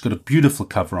substantial book. It's got a beautiful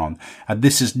cover on, and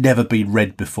this has never been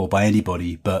read before by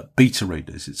anybody but beta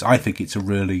readers. I think it's a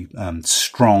really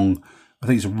strong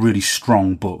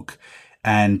book.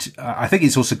 And I think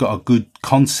it's also got a good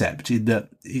concept in that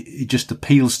it just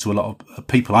appeals to a lot of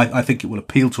people. I think it will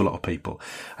appeal to a lot of people.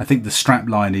 I think the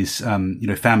strapline is,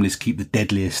 families keep the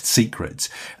deadliest secrets.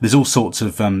 There's all sorts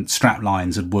of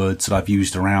straplines and words that I've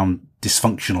used around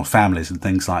dysfunctional families and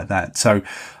things like that. So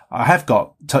I have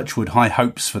got, touchwood, high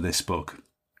hopes for this book.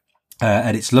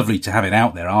 And it's lovely to have it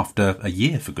out there after a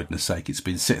year, for goodness sake. It's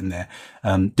been sitting there,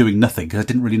 doing nothing because I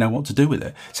didn't really know what to do with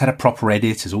it. It's had a proper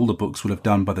edit, as all the books will have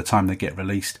done by the time they get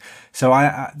released. So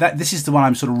this is the one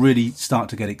I'm sort of really start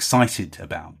to get excited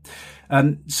about.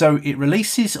 So it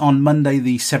releases on Monday,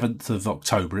 the 7th of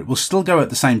October. It will still go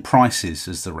at the same prices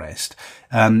as the rest.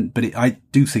 But I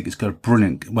do think it's got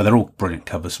they're all brilliant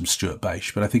covers from Stuart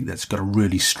Bache, but I think that's got a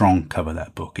really strong cover,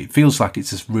 that book. It feels like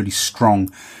it's a really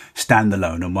strong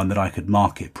standalone and one that I could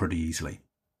market pretty easily.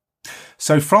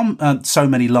 So from So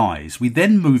Many Lies, we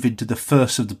then move into the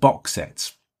first of the box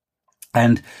sets.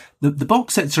 And the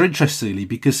box sets are interestingly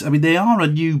because, they are a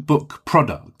new book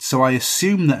product. So I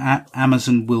assume that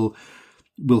Amazon will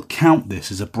count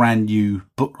this as a brand new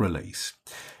book release.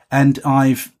 And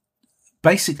I've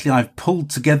pulled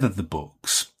together the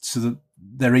books so that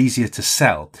they're easier to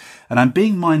sell. And I'm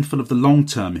being mindful of the long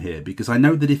term here, because I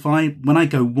know that when I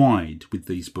go wide with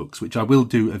these books, which I will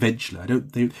do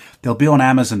eventually, they'll be on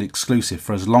Amazon exclusive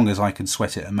for as long as I can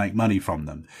sweat it and make money from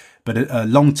them. But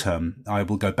long term, I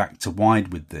will go back to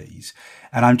wide with these.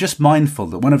 And I'm just mindful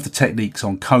that one of the techniques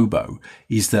on Kobo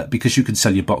is that because you can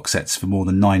sell your box sets for more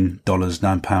than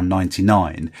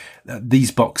 £9.99,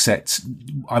 these box sets,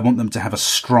 I want them to have a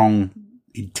strong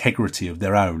integrity of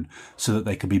their own so that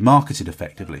they can be marketed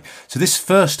effectively. So this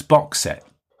first box set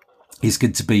is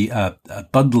going to be a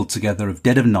bundle together of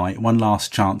Dead of Night, One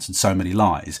Last Chance, and So Many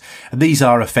Lies. And these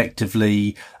are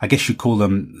effectively, I guess you call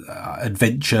them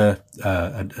adventure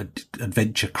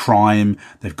crime.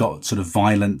 They've got sort of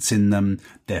violence in them.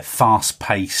 They're fast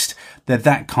paced. They're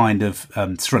that kind of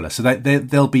thriller. So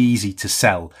they'll be easy to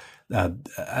sell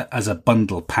as a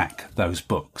bundle pack, those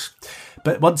books.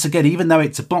 But once again, even though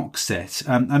it's a box set,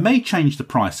 I may change the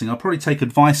pricing. I'll probably take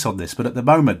advice on this, but at the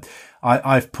moment,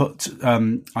 I've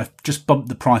just bumped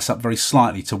the price up very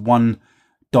slightly to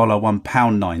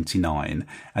 £1.99,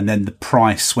 and then the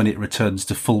price when it returns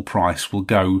to full price will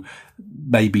go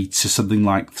maybe to something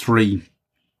like $3.99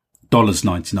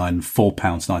 and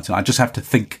 £4.99. I just have to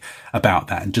think about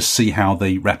that and just see how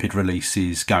the rapid release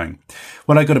is going.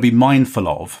 What I've got to be mindful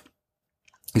of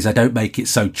is I don't make it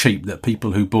so cheap that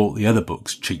people who bought the other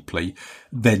books cheaply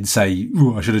then say,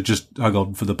 I should have just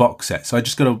gone for the box set. So I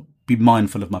just got to be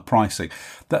mindful of my pricing.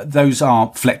 Those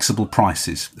are flexible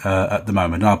prices at the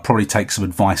moment. And I'll probably take some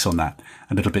advice on that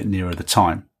a little bit nearer the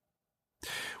time.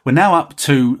 We're now up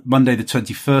to Monday, the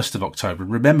 21st of October.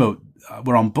 Remember,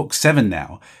 we're on book 7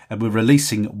 now, and we're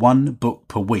releasing one book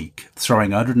per week,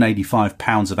 throwing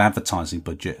 £185 of advertising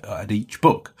budget at each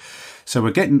book. So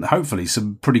we're getting, hopefully,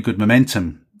 some pretty good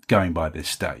momentum going by this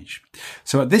stage.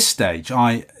 So at this stage,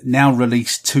 I now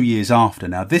release 2 years after.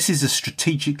 Now, this is a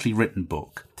strategically written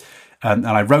book, and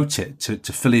I wrote it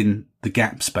to fill in the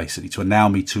gaps, basically, to allow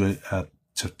me to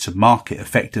market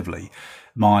effectively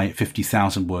my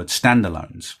 50,000 word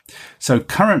standalones. So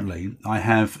currently I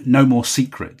have No More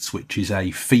Secrets, which is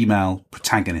a female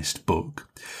protagonist book.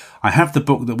 I have the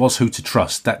book that was Who to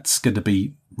Trust. That's going to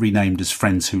be renamed as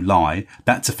Friends Who Lie.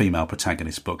 That's a female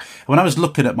protagonist book. When I was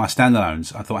looking at my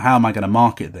standalones, I thought, how am I going to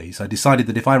market these? I decided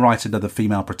that if I write another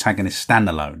female protagonist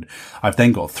standalone, I've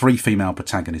then got 3 female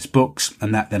protagonist books,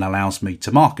 and that then allows me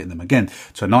to market them again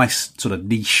to a nice sort of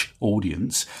niche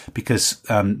audience, because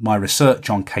my research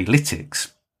on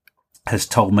K-Lytics has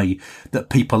told me that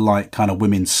people like kind of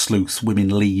women sleuth, women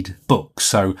lead books.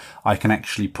 So I can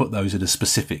actually put those in a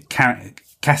specific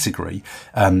category,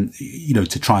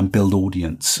 to try and build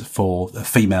audience for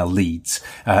female leads.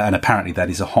 And apparently that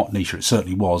is a hot niche, or it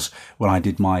certainly was when I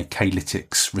did my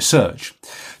K-Lytics research.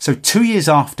 So 2 years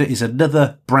after is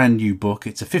another brand new book.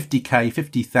 It's a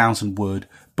 50,000 word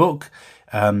book.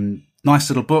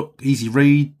 Nice little book, easy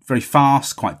read, very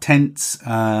fast, quite tense.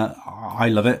 I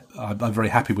love it. I'm very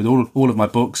happy with all of my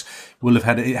books. Will have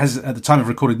had it has at the time of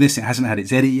recording this, it hasn't had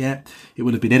its edit yet. It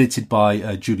would have been edited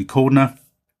by Julie Cordner.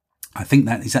 I think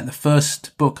that is that the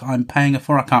first book I'm paying her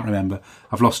for. I can't remember.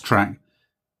 I've lost track.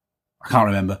 I can't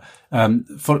remember.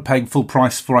 Paying full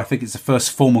price for. I think it's the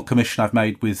first formal commission I've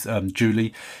made with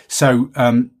Julie. So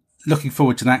looking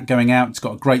forward to that going out. It's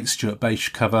got a great Stuart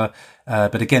Bache cover.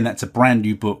 But again, that's a brand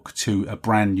new book to a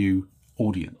brand new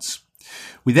audience.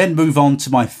 We then move on to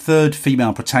my third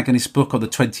female protagonist book on the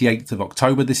 28th of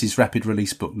October. This is rapid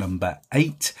release book number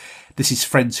 8. This is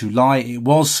Friends Who Lie. It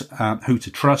was Who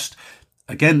to Trust.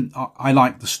 Again, I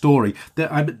like the story.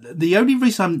 The only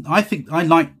reason I think I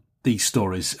like these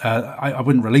stories, I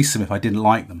wouldn't release them if I didn't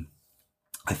like them.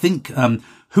 I think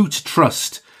Who to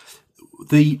Trust,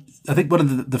 I think one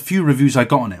of the few reviews I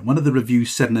got on it, one of the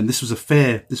reviews said, and this was a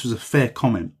fair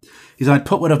comment, is I'd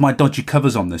put one of my dodgy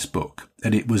covers on this book,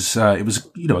 and it was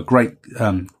a great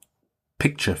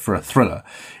picture for a thriller,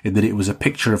 in that it was a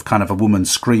picture of kind of a woman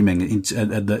screaming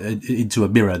into a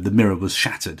mirror. The mirror was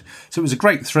shattered. So it was a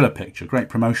great thriller picture, great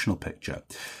promotional picture,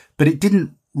 but it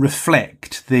didn't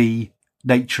reflect the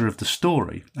nature of the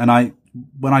story. And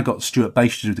when I got Stuart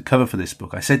Bache to do the cover for this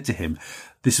book, I said to him,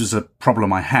 this was a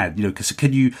problem I had, because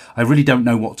I really don't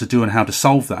know what to do and how to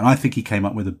solve that. And I think he came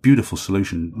up with a beautiful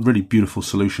solution, really beautiful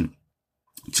solution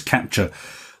to capture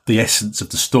the essence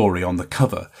of the story on the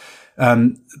cover.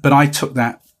 But I took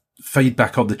that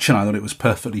feedback on the chin. I thought it was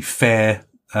perfectly fair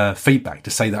feedback to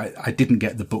say that I didn't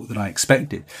get the book that I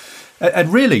expected.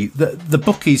 And really, the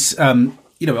book is,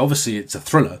 obviously it's a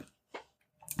thriller,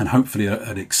 and hopefully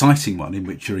an exciting one in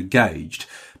which you're engaged.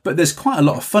 But there's quite a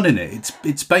lot of fun in it.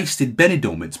 It's based in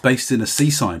Benidorm. It's based in a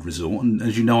seaside resort. And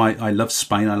as you know, I love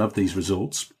Spain. I love these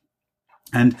resorts.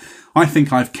 And I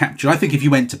think if you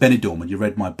went to Benidorm and you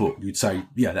read my book, you'd say,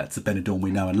 yeah, that's the Benidorm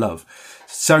we know and love.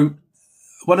 So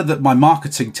one of my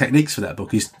marketing techniques for that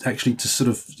book is actually to sort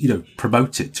of,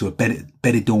 promote it to a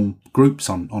Benidorm groups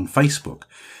on Facebook.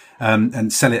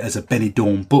 And sell it as a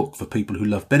Benidorm book for people who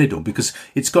love Benidorm, because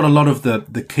it's got a lot of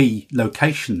the key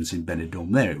locations in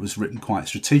Benidorm there. It was written quite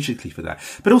strategically for that.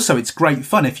 But also it's great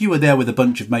fun. If you were there with a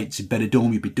bunch of mates in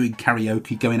Benidorm, you'd be doing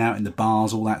karaoke, going out in the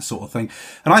bars, all that sort of thing.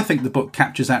 And I think the book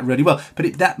captures that really well.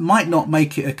 But that might not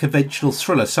make it a conventional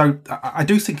thriller. So I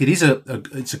do think it is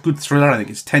it's a good thriller. I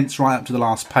think it's tense right up to the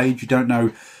last page. You don't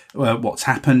know what's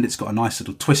happened. It's got a nice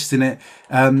little twist in it.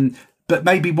 But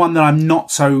maybe one that I'm not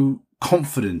so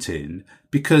confident in,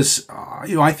 because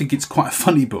I think it's quite a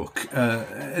funny book.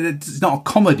 It's not a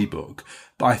comedy book,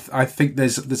 but I think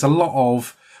there's a lot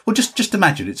of, well, just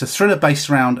imagine it's a thriller based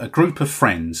around a group of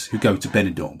friends who go to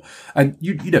Benidorm, and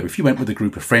if you went with a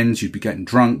group of friends, you'd be getting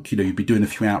drunk, you'd be doing a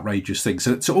few outrageous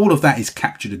things. So all of that is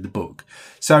captured in the book.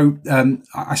 So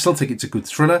I still think it's a good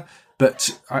thriller,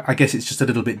 but I guess it's just a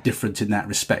little bit different in that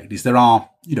respect. Is there are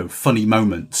funny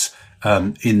moments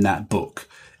in that book,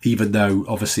 even though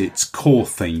obviously its core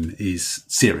theme is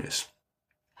serious.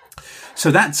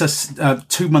 So that's us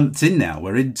 2 months in now.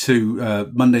 We're into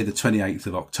Monday the 28th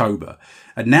of October.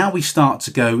 And now we start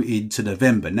to go into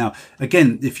November. Now,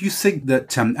 again, if you think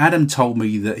that Adam told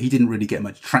me that he didn't really get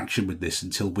much traction with this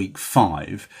until week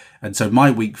 5, and so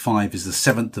my week 5 is the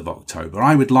 7th of October,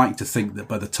 I would like to think that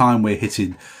by the time we're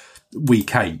hitting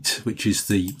week 8, which is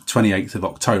the 28th of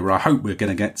October, I hope we're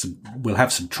going to we'll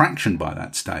have some traction by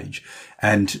that stage.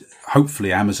 And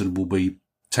hopefully Amazon will be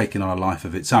taken on a life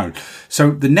of its own.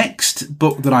 So the next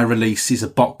book that I release is a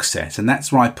box set, and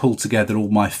that's where I pull together all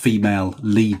my female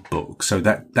lead books. So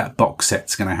that box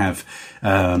set's going to have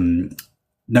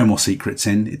No More Secrets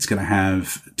in. It's going to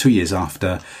have 2 Years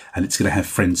After, and it's going to have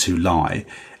Friends Who Lie.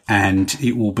 And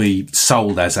it will be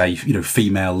sold as a,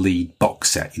 female lead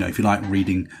box set. If you like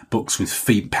reading books with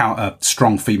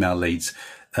strong female leads,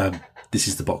 this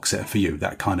is the box set for you,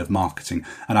 that kind of marketing.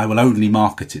 And I will only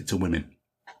market it to women.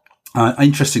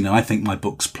 Interestingly, I think my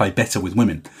books play better with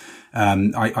women.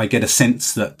 I get a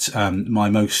sense that my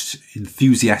most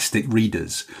enthusiastic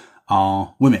readers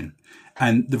are women.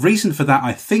 And the reason for that,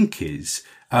 I think, is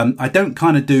I don't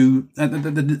kind of do,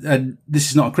 this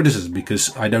is not a criticism,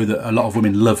 because I know that a lot of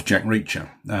women love Jack Reacher.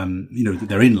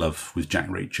 They're in love with Jack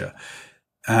Reacher.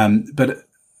 But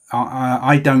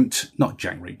I don't, not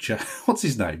Jack Reacher. What's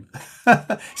his name?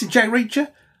 Is it Jack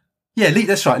Reacher? Yeah,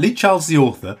 that's right. Lee Child's the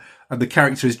author, and the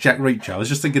character is Jack Reacher. I was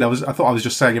just thinking, I thought I was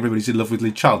just saying everybody's in love with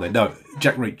Lee Child there. No,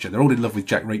 Jack Reacher. They're all in love with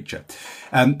Jack Reacher.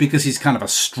 Because he's kind of a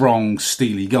strong,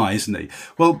 steely guy, isn't he?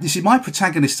 Well, you see, my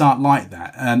protagonists aren't like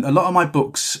that. A lot of my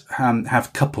books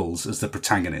have couples as the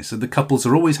protagonists, and the couples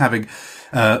are always having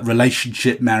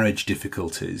relationship, marriage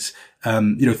difficulties.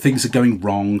 Things are going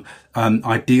wrong.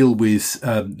 I deal with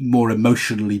more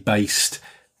emotionally based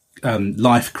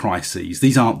life crises.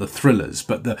 These aren't the thrillers,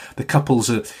 but the couples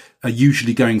are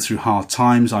usually going through hard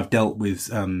times. I've dealt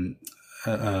with mental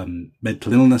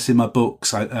illness in my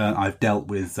books. I've dealt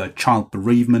with child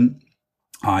bereavement.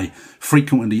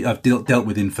 I've dealt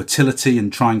with infertility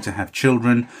and trying to have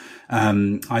children.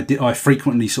 I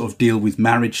frequently sort of deal with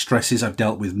marriage stresses. I've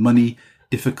dealt with money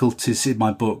difficulties in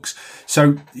my books.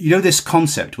 So, this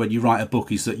concept when you write a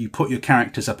book is that you put your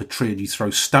characters up a tree and you throw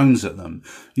stones at them.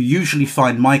 You usually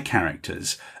find my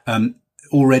characters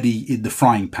already in the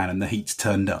frying pan and the heat's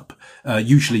turned up,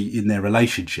 usually in their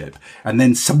relationship. And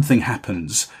then something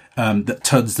happens that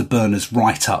turns the burners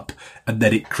right up, and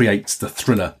then it creates the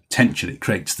thriller tension. It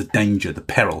creates the danger, the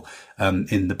peril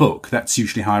in the book. That's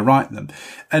usually how I write them.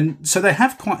 And so they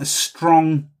have quite a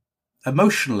strong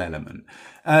emotional element.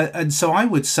 And so I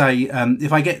would say,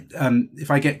 if I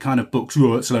get kind of books,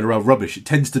 oh, it's a load of old rubbish, it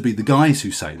tends to be the guys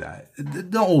who say that.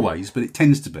 Not always, but it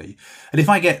tends to be. And if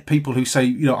I get people who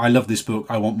say, I love this book,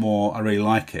 I want more, I really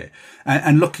like it.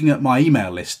 And looking at my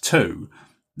email list too,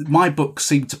 my books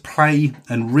seem to play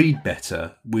and read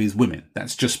better with women.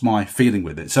 That's just my feeling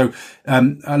with it. So,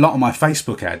 a lot of my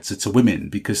Facebook ads are to women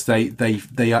because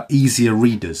they are easier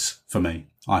readers for me,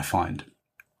 I find.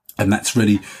 And that's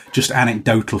really just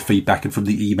anecdotal feedback and from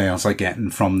the emails I get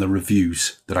and from the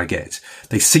reviews that I get.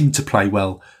 They seem to play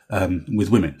well with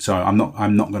women. So I'm not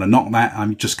going to knock that.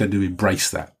 I'm just going to embrace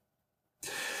that.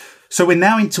 So we're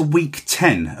now into week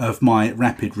 10 of my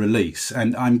rapid release,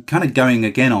 and I'm kind of going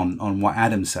again on what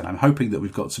Adam said. I'm hoping that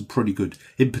we've got some pretty good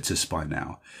impetus by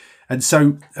now. And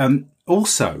so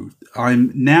also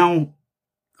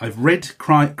I've read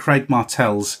Craig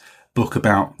Martell's book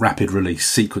about rapid release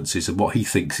sequences and what he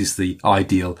thinks is the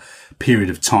ideal period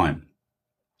of time.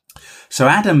 So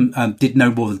Adam did no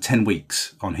more than 10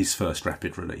 weeks on his first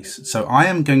rapid release. So I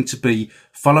am going to be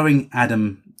following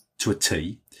Adam to a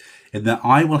T, in that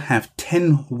I will have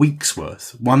 10 weeks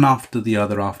worth, one after the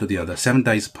other, 7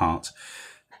 days apart,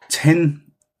 10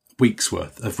 weeks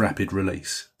worth of rapid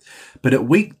release. But at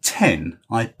week 10,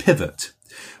 I pivot.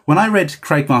 When I read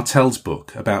Craig Martell's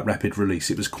book about rapid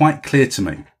release, it was quite clear to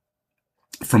me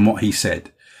from what he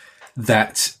said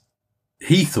that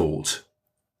he thought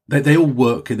that they all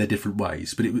work in their different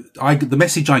ways. But the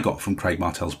message I got from Craig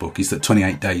Martell's book is that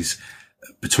 28 days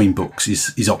between books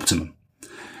is optimum.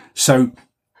 So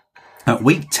at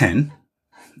week 10,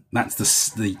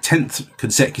 that's the 10th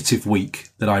consecutive week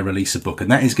that I release a book, and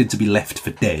that is going to be Left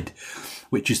for Dead,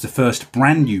 which is the first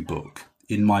brand new book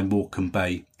in my Morecambe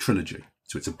Bay trilogy.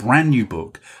 So it's a brand new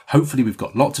book. Hopefully we've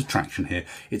got lots of traction here.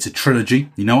 It's a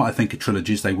trilogy. You know what I think of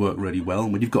trilogies? They work really well.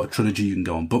 And when you've got a trilogy, you can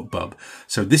go on BookBub.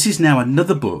 So this is now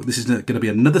another book. This is going to be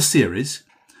another series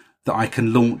that I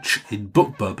can launch in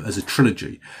BookBub as a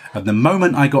trilogy. And the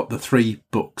moment I got the 3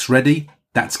 books ready,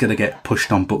 that's going to get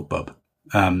pushed on BookBub.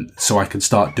 So I can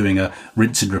start doing a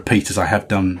rinse and repeat as I have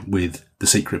done with The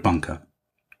Secret Bunker.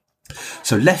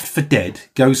 So Left for Dead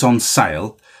goes on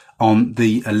sale on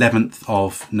the 11th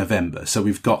of November. So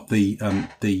we've got the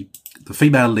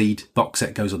female lead box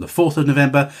set goes on the 4th of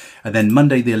November, and then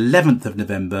Monday the 11th of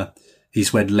November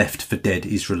is when Left for Dead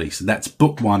is released. And that's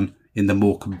book 1 in the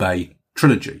Morecambe Bay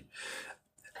trilogy.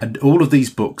 And all of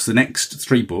these books, the next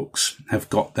 3 books, have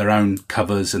got their own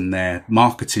covers and they're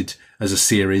marketed as a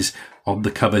series. On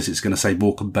the covers, it's going to say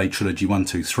Morecambe Bay Trilogy 1,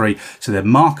 2, 3. So they're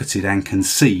marketed and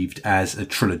conceived as a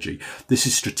trilogy. This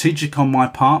is strategic on my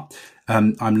part.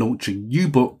 I'm launching new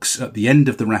books at the end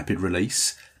of the rapid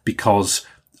release because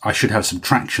I should have some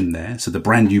traction there. So the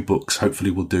brand new books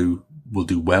hopefully will do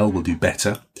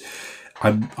better.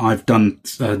 I've done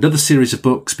another series of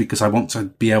books because I want to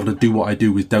be able to do what I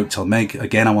do with Don't Tell Meg.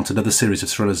 Again, I want another series of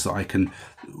thrillers that I can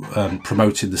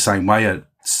promote in the same way, a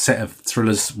set of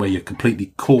thrillers where you're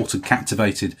completely caught and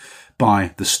captivated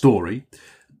by the story.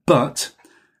 But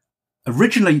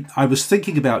originally, I was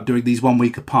thinking about doing these 1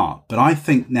 week apart, but I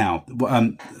think now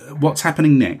what's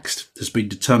happening next has been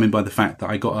determined by the fact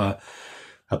that I got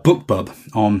a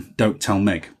BookBub on Don't Tell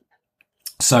Meg.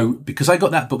 So because I got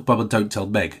that BookBub on Don't Tell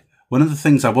Meg, one of the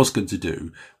things I was going to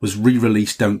do was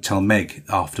re-release Don't Tell Meg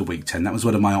after week 10. That was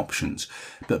one of my options.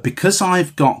 But because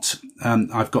I've got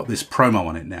this promo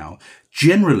on it now,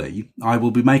 generally I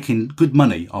will be making good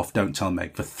money off Don't Tell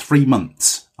Meg for 3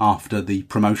 months after the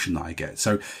promotion that I get.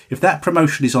 So if that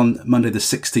promotion is on Monday the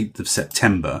 16th of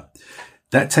September,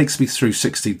 that takes me through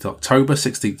 16th October,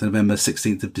 16th November,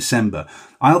 16th of December.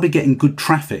 I'll be getting good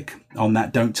traffic on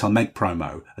that Don't Tell Meg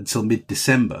promo until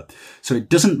mid-December. So it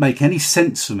doesn't make any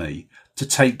sense for me to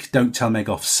take Don't Tell Meg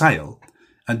off sale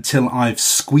until I've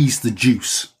squeezed the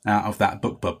juice out of that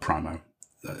BookBub promo,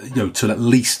 till at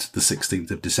least the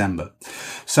 16th of December.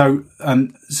 So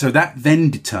that then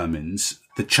determines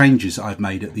the changes I've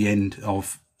made at the end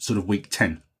of sort of week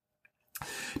 10.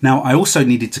 Now, I also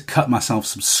needed to cut myself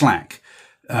some slack.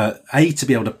 A, to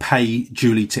be able to pay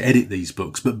Julie to edit these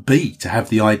books, but B, to have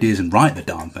the ideas and write the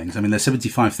darn things. I mean, they're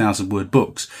 75,000 word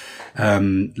books.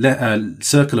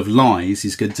 Circle of Lies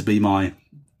is going to be my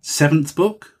 7th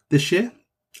book this year.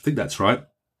 I think that's right.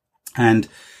 And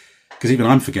because even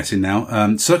I'm forgetting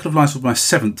now, Circle of Lies was my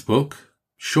 7th book.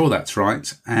 Sure, that's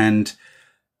right. And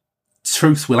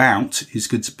Truth Will Out is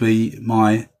going to be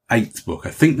my 8th book.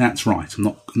 I think that's right.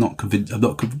 I'm not convinced. I'm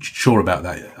not sure about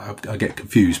that. I get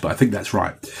confused, but I think that's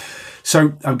right.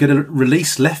 So I'm going to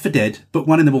release Left 4 Dead, book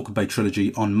 1 in the Morecambe Bay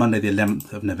trilogy, on Monday the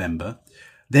 11th of November.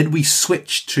 Then we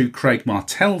switch to Craig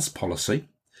Martell's policy,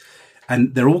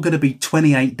 and they're all going to be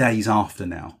 28 days after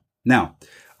now. Now,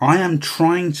 I am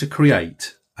trying to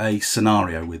create a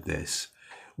scenario with this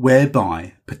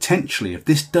whereby potentially, if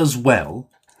this does well,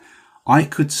 I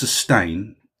could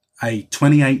sustain a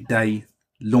 28-day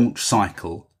launch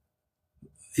cycle,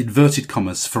 inverted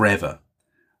commas, forever.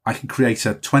 I can create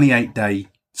a 28-day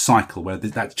cycle where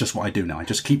that's just what I do now. I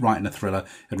just keep writing a thriller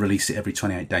and release it every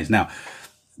 28 days. Now,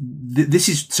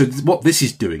 what this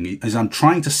is doing is I'm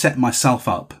trying to set myself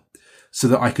up so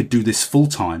that I could do this full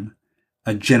time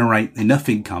and generate enough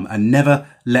income and never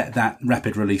let that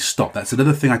rapid release stop. That's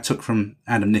another thing I took from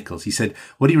Adam Nichols. He said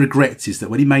what he regrets is that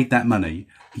when he made that money,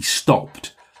 he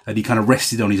stopped and he kind of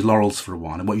rested on his laurels for a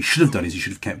while. And what you should have done is you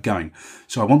should have kept going.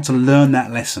 So I want to learn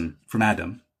that lesson from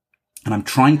Adam. And I'm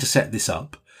trying to set this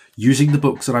up using the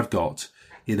books that I've got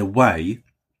in a way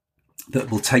that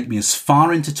will take me as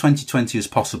far into 2020 as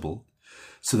possible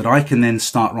so that I can then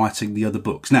start writing the other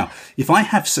books. Now, if I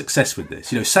have success with this,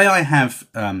 say I have,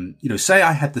 say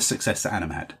I had the success that Adam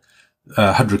had,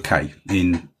 100K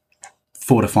in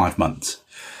 4 to 5 months.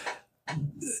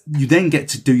 You then get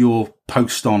to do your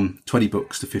post on 20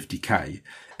 books to 50K.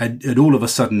 And all of a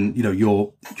sudden,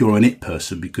 you're an it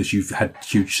person because you've had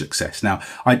huge success. Now,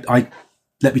 I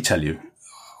let me tell you,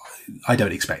 I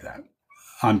don't expect that.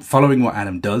 I'm following what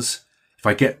Adam does. If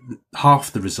I get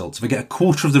half the results, if I get a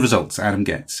quarter of the results Adam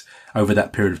gets over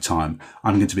that period of time,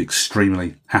 I'm going to be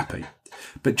extremely happy.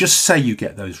 But just say you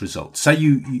get those results. Say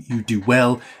you do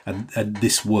well and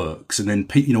this works. And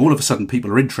then, all of a sudden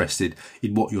people are interested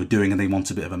in what you're doing and they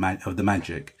want a bit of the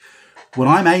magic. What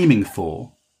I'm aiming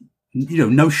for,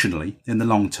 notionally in the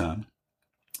long term,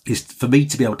 is for me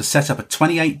to be able to set up a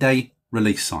 28-day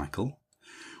release cycle,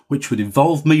 which would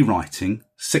involve me writing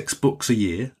 6 books a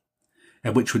year,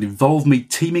 and which would involve me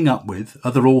teaming up with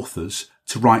other authors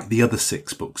to write the other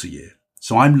 6 books a year.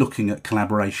 So I'm looking at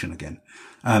collaboration again.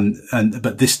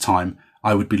 But this time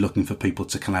I would be looking for people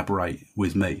to collaborate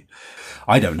with me.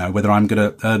 I don't know whether I'm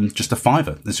going to earn just a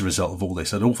fiver as a result of all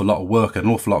this. An awful lot of work, an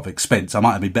awful lot of expense. I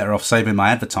might be better off saving my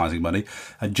advertising money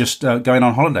and just going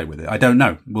on holiday with it. I don't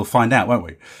know. We'll find out, won't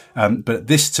we? But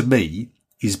this to me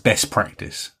is best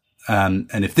practice. And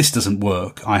if this doesn't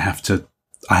work, I have to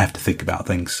think about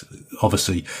things.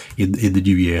 Obviously, in the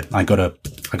new year, I gotta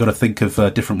think of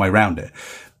a different way around it.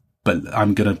 But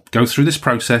I'm going to go through this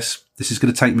process. This is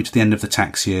going to take me to the end of the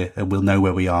tax year, and we'll know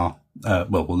where we are.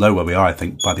 We'll know where we are, I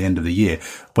think, by the end of the year,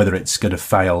 whether it's going to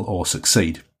fail or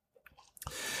succeed.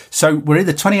 So we're in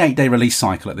the 28-day release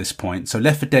cycle at this point. So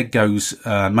Left 4 Dead goes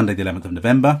Monday the 11th of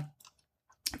November.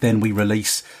 Then we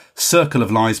release Circle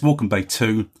of Lies, Morecambe Bay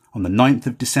 2 on the 9th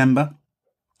of December.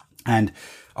 And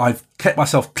I've kept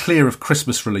myself clear of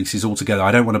Christmas releases altogether.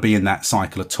 I don't want to be in that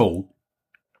cycle at all.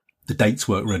 The dates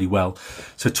work really well.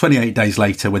 So 28 days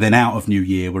later, we're then out of New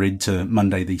Year. We're into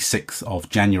Monday, the 6th of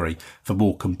January for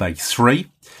Morecambe Bay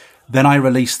 3. Then I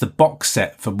release the box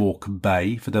set for Morecambe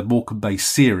Bay, for the Morecambe Bay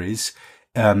series,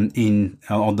 on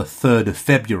the 3rd of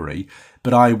February.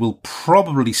 But I will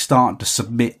probably start to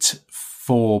submit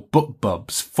for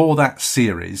BookBubs for that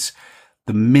series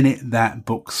the minute that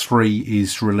book 3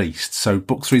 is released. So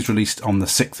book 3 is released on the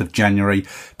 6th of January.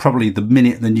 Probably the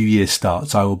minute the new year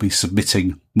starts, I will be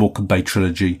submitting Morecambe Bay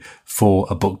Trilogy for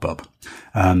a BookBub.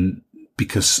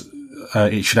 Because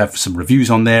it should have some reviews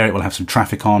on there. It will have some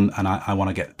traffic on, and I want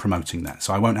to get promoting that.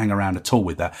 So I won't hang around at all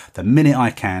with that. The minute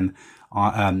I can,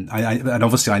 and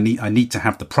obviously I need to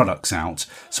have the products out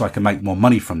so I can make more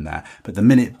money from that. But the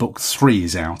minute book 3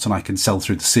 is out and I can sell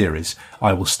through the series,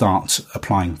 I will start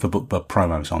applying for BookBub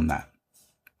promos on that.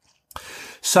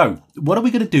 So what are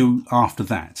we going to do after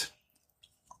that?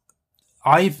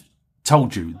 I've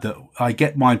told you that I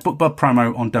get my BookBub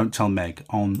promo on Don't Tell Meg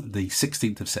on the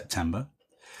 16th of September.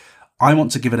 I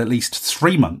want to give it at least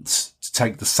 3 months to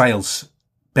take the sales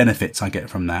benefits I get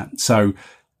from that. So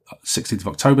 16th of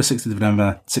October, 16th of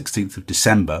November, 16th of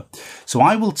December. So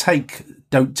I will take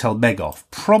Don't Tell Meg off.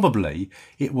 Probably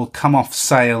it will come off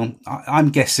sale.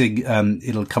 I'm guessing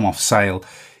it'll come off sale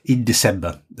in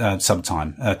December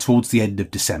sometime, towards the end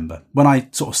of December, when I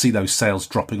sort of see those sales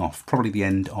dropping off, probably the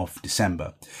end of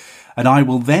December. And I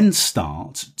will then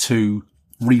start to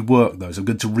rework those. I'm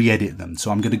going to re-edit them.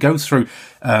 So I'm going to go through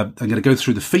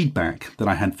the feedback that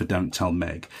I had for Don't Tell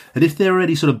Meg. And if there are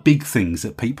any sort of big things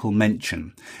that people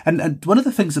mention, and one of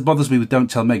the things that bothers me with Don't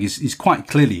Tell Meg is quite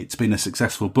clearly it's been a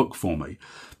successful book for me.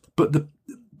 But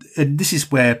and this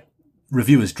is where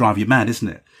reviewers drive you mad, isn't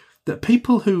it? That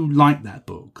people who like that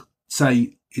book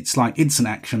say it's like instant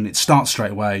action, it starts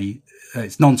straight away,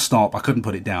 it's non-stop, I couldn't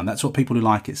put it down. That's what people who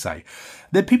like it say.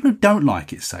 Then people who don't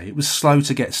like it say it was slow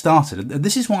to get started. And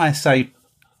this is why I say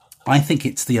I think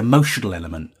it's the emotional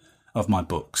element of my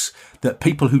books, that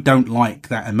people who don't like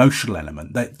that emotional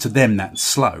element, to them that's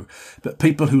slow. But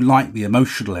people who like the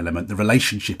emotional element, the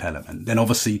relationship element, then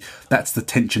obviously that's the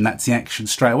tension, that's the action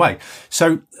straight away.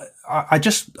 So I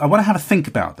want to have a think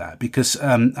about that, because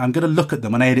I'm going to look at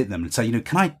them and edit them and say,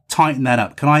 can I tighten that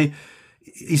up?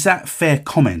 Is that fair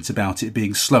comment about it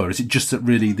being slower? Is it just that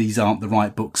really these aren't the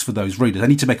right books for those readers? I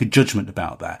need to make a judgment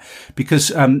about that,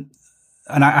 because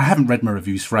and I haven't read my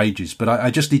reviews for ages, but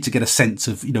I just need to get a sense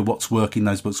of, what's working in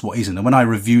those books, what isn't. And when I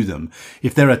review them,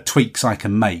 if there are tweaks I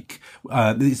can make,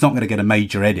 it's not going to get a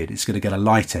major edit. It's going to get a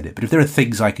light edit. But if there are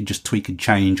things I can just tweak and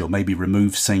change, or maybe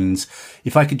remove scenes,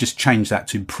 if I could just change that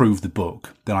to improve the book,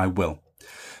 then I will.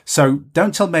 So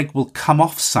Don't Tell Meg will come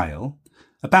off sale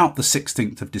about the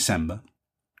 16th of December,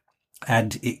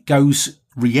 and it goes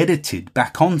re-edited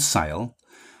back on sale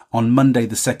on Monday,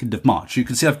 the 2nd of March. You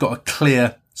can see I've got a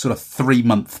clear sort of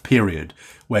 3-month period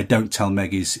where Don't Tell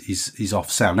Meg is off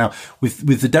sale. Now,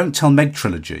 with the Don't Tell Meg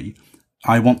trilogy,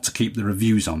 I want to keep the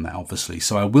reviews on that, obviously.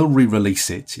 So I will re-release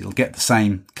it. It'll get the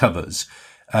same covers.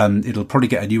 It'll probably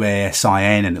get a new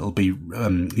ASIN, and it'll be,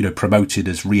 promoted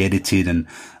as re-edited, and,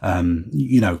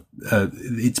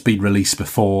 it's been released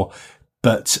before.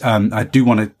 But, I do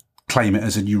want to claim it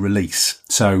as a new release.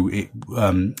 So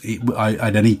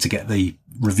I need to get the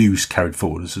reviews carried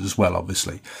forward as well,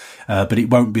 obviously. But it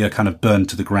won't be a kind of burn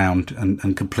to the ground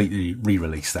and completely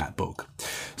re-release that book.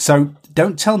 So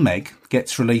Don't Tell Meg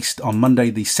gets released on Monday,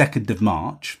 the 2nd of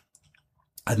March.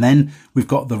 And then we've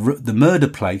got the Murder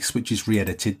Place, which is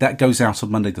re-edited. That goes out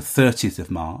on Monday, the 30th of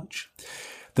March.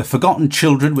 The Forgotten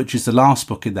Children, which is the last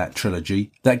book in that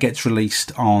trilogy, that gets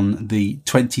released on the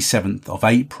 27th of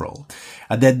April.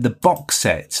 And then the box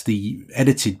set, the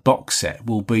edited box set,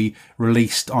 will be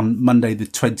released on Monday, the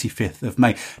 25th of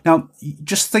May. Now,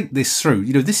 just think this through.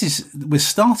 We're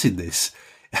starting this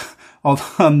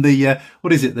on the,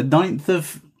 what is it, the 9th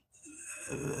of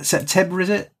September, is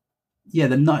it? Yeah,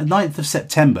 the 9th of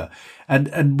September.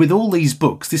 And with all these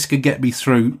books, this could get me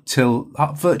through till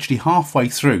virtually halfway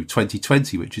through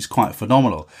 2020, which is quite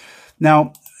phenomenal.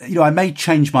 Now, I may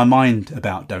change my mind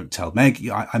about Don't Tell Meg.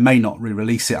 I may not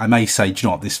re-release it. I may say, do you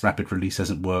know what, this rapid release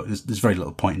doesn't work. There's very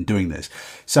little point in doing this.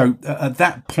 So at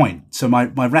that point,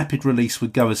 my rapid release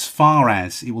would go as far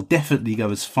as, it will definitely go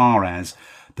as far as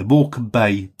the Morecambe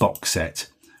Bay box set,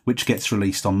 which gets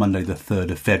released on Monday, the 3rd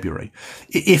of February.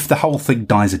 If the whole thing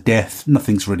dies a death,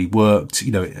 nothing's really worked,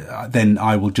 then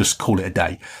I will just call it a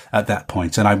day at that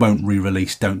point, and I won't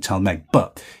re-release Don't Tell Meg.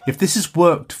 But if this has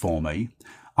worked for me,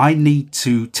 I need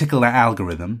to tickle that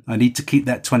algorithm. I need to keep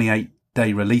that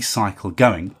 28-day release cycle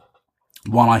going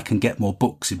while I can get more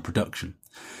books in production.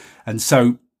 And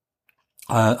so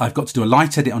I've got to do a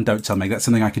light edit on Don't Tell Meg. That's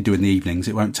something I can do in the evenings.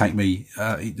 It won't take me,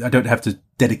 I don't have to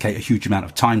dedicate a huge amount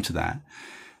of time to that.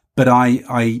 But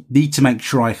I need to make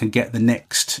sure I can get the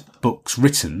next books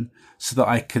written so that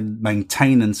I can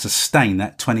maintain and sustain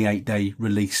that 28-day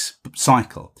release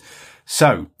cycle.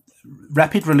 So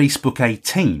Rapid Release Book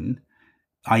 18,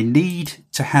 I need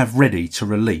to have ready to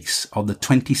release on the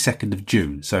 22nd of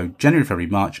June. So January, February,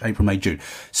 March, April, May, June.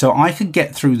 So I can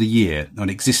get through the year on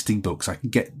existing books. I can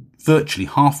get virtually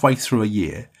halfway through a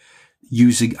year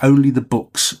using only the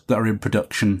books that are in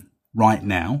production right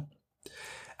now.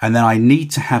 And then I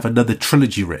need to have another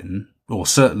trilogy written, or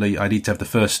certainly I need to have the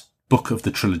first book of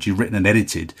the trilogy written and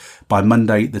edited by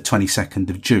Monday, the 22nd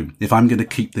of June, if I'm going to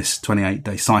keep this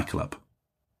 28-day cycle up.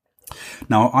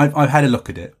 Now, I've had a look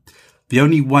at it. The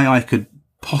only way I could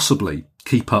possibly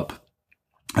keep up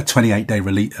a 28-day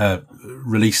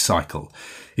release cycle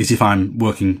is if I'm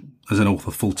working as an author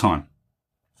full time.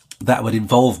 That would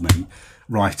involve me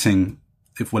writing,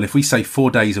 if we say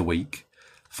 4 days a week,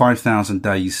 5,000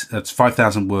 days, that's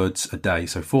 5,000 words a day.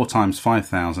 So 4 times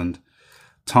 5,000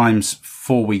 times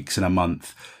 4 weeks in a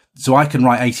month. So I can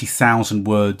write 80,000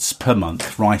 words per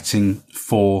month, writing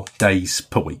 4 days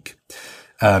per week.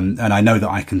 And I know that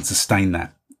I can sustain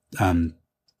that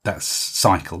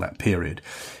cycle, that period.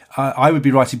 I would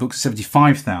be writing books at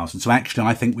 75,000. So actually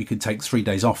I think we could take 3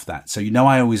 days off that. So,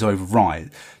 I always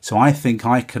override. So I think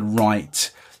I can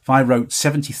write, if I wrote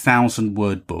 70,000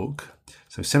 word book,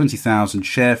 so 70,000,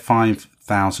 share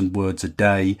 5,000 words a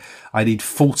day. I need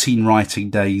 14 writing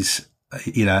days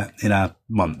in a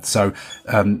month. So,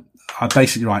 I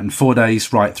basically write in 4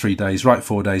 days, write 3 days, write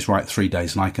 4 days, write 3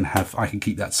 days, and I can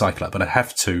keep that cycle up. But I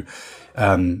have to,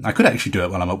 I could actually do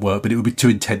it when I'm at work, but it would be too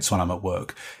intense when I'm at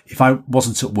work. If I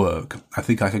wasn't at work, I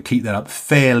think I could keep that up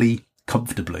fairly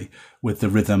comfortably with the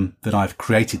rhythm that I've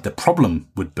created. The problem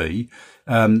would be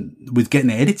with getting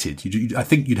it edited. I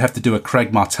think you'd have to do a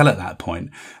Craig Martell at that point,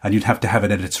 and you'd have to have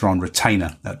an editor on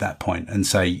retainer at that point and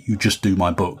say, you just do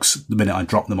my books the minute I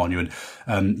drop them on you.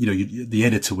 And, the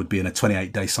editor would be in a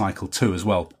 28-day cycle too as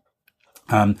well.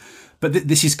 But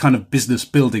this is kind of business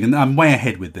building, and I'm way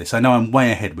ahead with this. I know I'm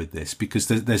way ahead with this because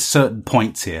there's certain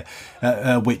points here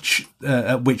at which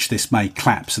this may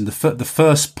collapse. And the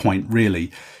first point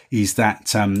really is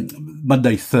that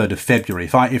Monday, 3rd of February.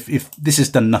 If this has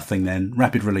done nothing, then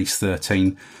Rapid Release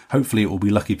 13. Hopefully, it will be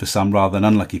lucky for some rather than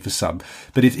unlucky for some.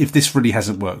 But if this really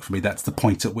hasn't worked for me, that's the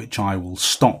point at which I will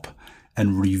stop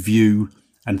and review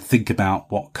and think about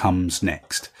what comes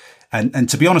next. And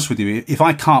to be honest with you, if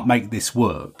I can't make this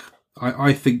work,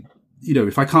 I think,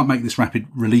 if I can't make this rapid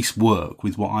release work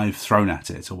with what I've thrown at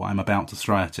it or what I'm about to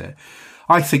throw at it,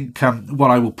 I think what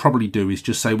I will probably do is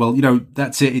just say, well,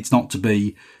 that's it. It's not to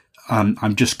be.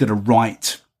 I'm just going to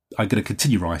write. I'm going to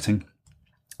continue writing,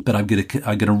 but I'm going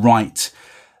to write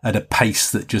at a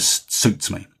pace that just suits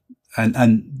me.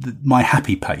 And my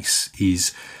happy pace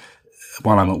is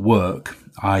while I'm at work.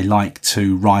 I like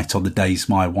to write on the days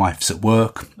my wife's at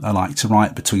work. I like to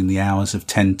write between the hours of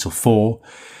 10 till 4.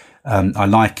 I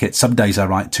like it. Some days I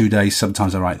write 2 days.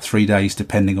 Sometimes I write 3 days,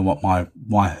 depending on what my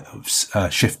wife's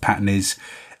shift pattern is.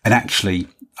 And actually,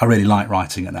 I really like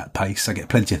writing at that pace. I get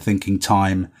plenty of thinking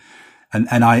time.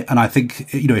 And I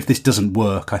think, if this doesn't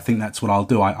work, I think that's what I'll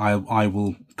do. I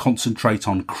will concentrate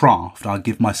on craft. I'll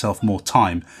give myself more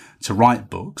time to write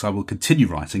books. I will continue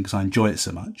writing because I enjoy it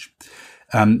so much.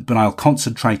 But I'll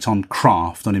concentrate on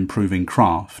craft, on improving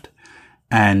craft,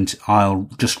 and I'll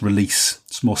just release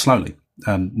more slowly,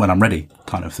 when I'm ready,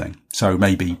 kind of thing. So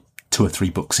maybe 2 or 3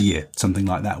 books a year, something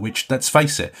like that, which, let's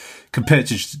face it, compared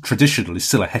to traditional is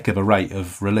still a heck of a rate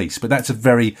of release. But that's a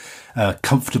very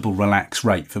comfortable, relaxed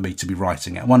rate for me to be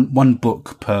writing at. One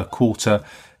book per quarter,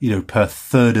 per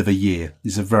third of a year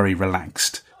is a very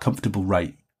relaxed, comfortable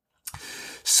rate.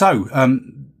 So,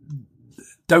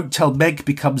 Don't Tell Meg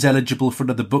becomes eligible for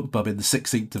another BookBub in the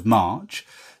 16th of March.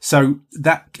 So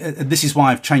this is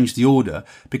why I've changed the order,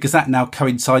 because that now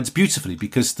coincides beautifully,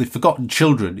 because The Forgotten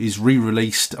Children is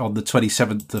re-released on the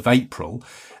 27th of April.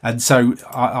 And so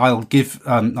I'll give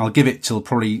it till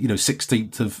probably,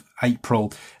 16th of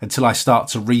April until I start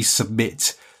to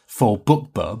resubmit for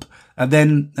BookBub. And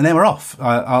then we're off.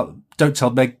 Don't Tell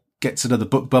Meg gets another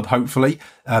BookBub, hopefully,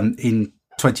 in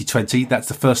 2020. That's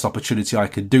the first opportunity I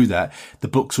could do that. The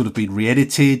book's would have been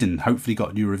re-edited and hopefully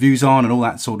got new reviews on and all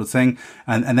that sort of thing.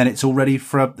 And then it's all ready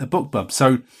for a BookBub.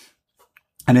 So,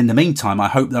 and in the meantime, I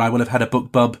hope that I will have had a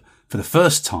BookBub for the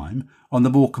first time on the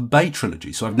Morecambe Bay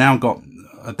trilogy. So I've now got,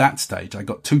 at that stage, I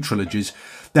got 2 trilogies.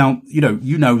 Now,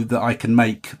 you know that I can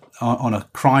make on a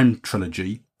crime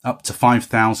trilogy up to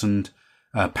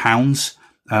 £5,000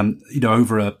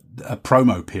 over a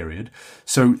promo period.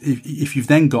 So if you've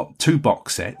then got 2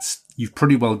 box sets, you've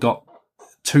pretty well got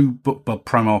 2 BookBub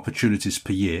promo opportunities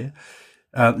per year.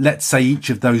 Let's say each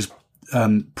of those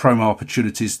promo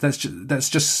opportunities, let's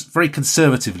just very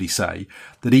conservatively say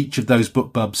that each of those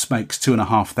BookBubs makes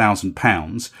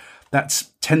 £2,500. That's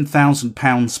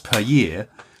 £10,000 per year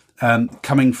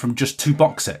coming from just 2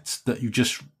 box sets that you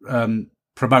just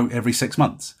promote every 6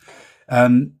 months.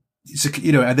 So,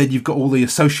 and then you've got all the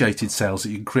associated sales that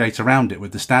you can create around it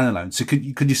with the standalone. So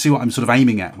could you see what I'm sort of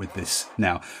aiming at with this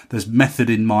now? There's method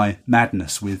in my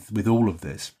madness with all of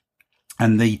this.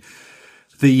 And the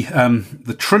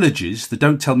trilogies, the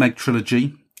Don't Tell Meg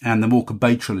trilogy and the Morecambe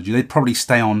Bay trilogy, they'd probably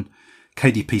stay on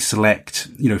KDP Select,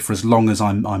 for as long as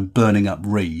I'm burning up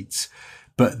reads.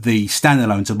 But the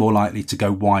standalones are more likely to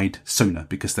go wide sooner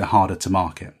because they're harder to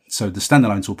market. So the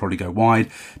standalones will probably go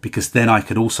wide because then I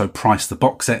could also price the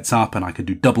box sets up and I could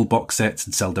do double box sets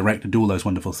and sell direct and do all those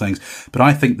wonderful things. But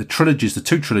I think the trilogies, the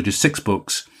 2 trilogies, 6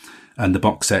 books and the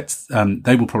box sets,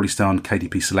 they will probably stay on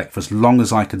KDP Select for as long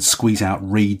as I can squeeze out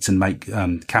reads and make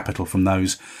capital from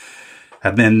those.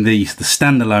 And then the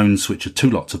standalones, which are 2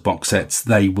 lots of box sets,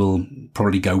 they will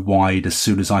probably go wide as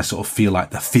soon as I sort of feel like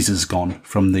the fizz has gone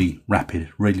from the rapid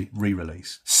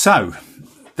re-release. So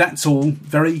that's all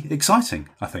very exciting,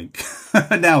 I think.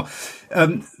 Now,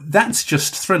 that's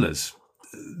just thrillers.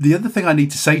 The other thing I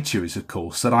need to say to you is, of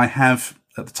course, that I have,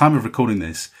 at the time of recording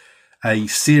this, a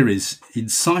series in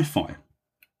sci-fi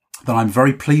that I'm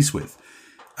very pleased with.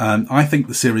 I think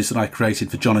the series that I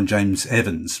created for John and James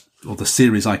Evans, or the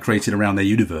series I created around their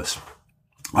universe,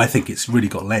 I think it's really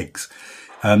got legs.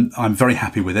 I'm very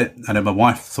happy with it. I know my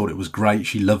wife thought it was great.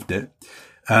 She loved it.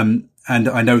 And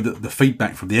I know that the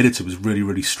feedback from the editor was really,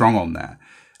 really strong on that.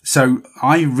 So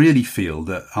I really feel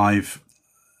that I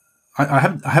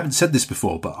haven't said this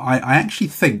before, but I actually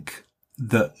think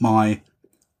that my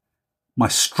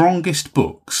strongest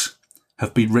books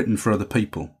have been written for other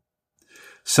people.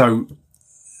 So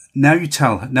now you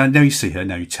tell her, now you see her,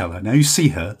 now you tell her, now you see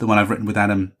her, the one I've written with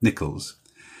Adam Nichols,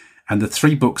 and the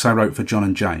 3 books I wrote for John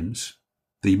and James,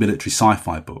 the military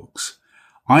sci-fi books,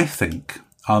 I think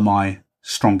are my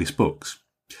strongest books.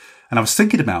 And I was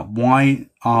thinking about, why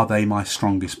are they my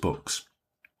strongest books?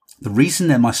 The reason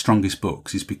they're my strongest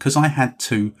books is because I'm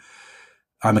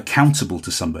accountable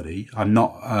to somebody. I'm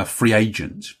not a free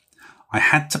agent. I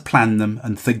had to plan them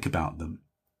and think about them.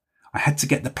 I had to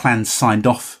get the plans signed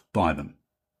off by them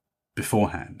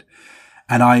beforehand.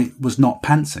 And I was not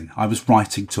pantsing. I was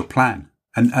writing to a plan.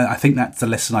 And I think that's the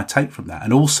lesson I take from that.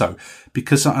 And also,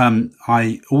 because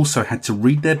I also had to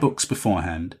read their books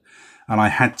beforehand, and I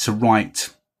had to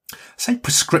write, say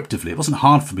prescriptively. It wasn't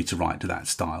hard for me to write to that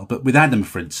style. But with Adam,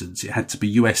 for instance, it had to be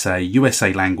USA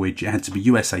language. It had to be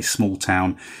USA small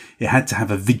town. It had to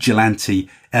have a vigilante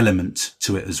element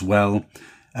to it as well.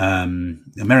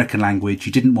 American language.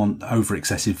 He didn't want over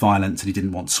excessive violence and he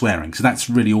didn't want swearing. So that's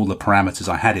really all the parameters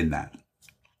I had in that.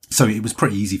 So it was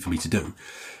pretty easy for me to do.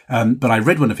 But I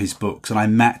read one of his books and I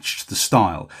matched the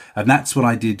style. And that's what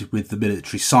I did with the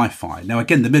military sci-fi. Now,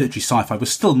 again, the military sci-fi was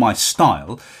still my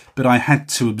style, but I had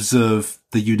to observe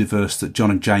the universe that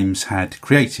John and James had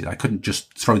created. I couldn't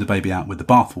just throw the baby out with the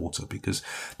bathwater because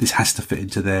this has to fit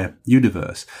into their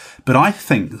universe. But I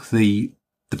think the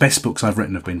best books I've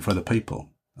written have been for other people.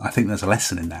 I think there's a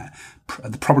lesson in that.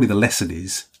 Probably the lesson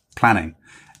is planning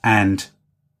and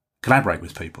collaborate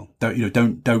with people.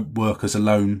 Don't work as a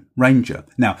lone ranger.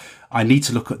 Now, I need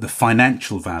to look at the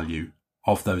financial value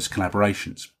of those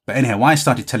collaborations. But anyhow, why I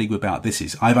started telling you about this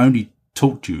is I've only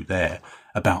talked to you there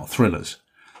about thrillers.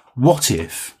 What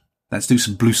if, let's do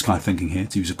some blue sky thinking here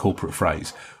to use a corporate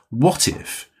phrase. What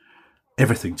if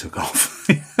everything took off?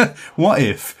 What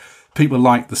if people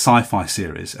like the sci-fi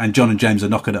series and John and James are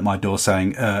knocking at my door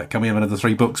saying, can we have another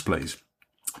 3 books, please?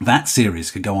 That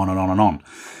series could go on and on and on.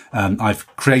 I've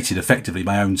created effectively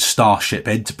my own Starship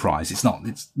Enterprise. It's not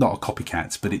a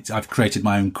copycat, but I've created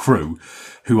my own crew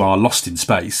who are lost in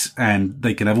space and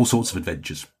they can have all sorts of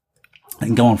adventures. They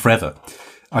can go on forever.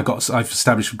 I've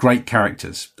established great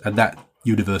characters and that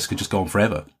universe could just go on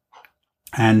forever.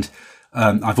 And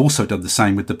I've also done the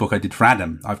same with the book I did for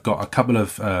Adam. I've got a couple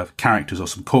of characters or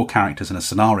some core characters in a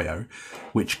scenario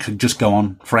which can just go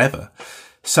on forever.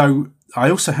 So I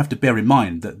also have to bear in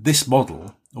mind that this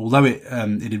model, although it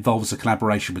involves a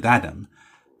collaboration with Adam,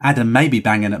 Adam may be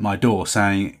banging at my door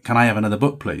saying, can I have another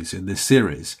book, please, in this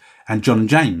series? And John and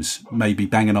James may be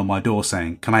banging on my door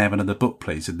saying, can I have another book,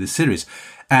 please, in this series?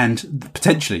 And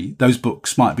potentially those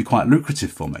books might be quite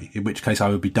lucrative for me, in which case I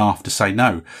would be daft to say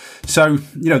no. So,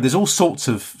 there's all sorts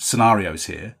of scenarios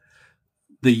here.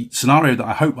 The scenario that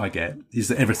I hope I get is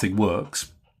that everything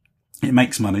works. It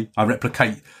makes money. I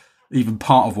replicate even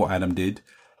part of what Adam did.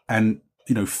 And,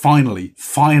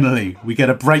 finally, we get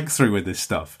a breakthrough with this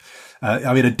stuff.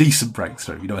 A decent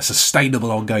breakthrough, a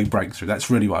sustainable ongoing breakthrough. That's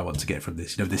really what I want to get from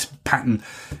this. This pattern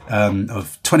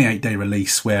of 28-day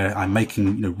release where I'm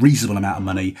making, reasonable amount of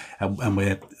money and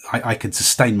where I can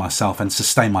sustain myself and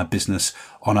sustain my business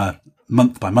on a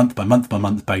month by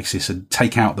month basis and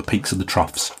take out the peaks and the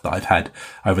troughs that I've had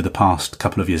over the past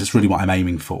couple of years. That's really what I'm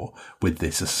aiming for with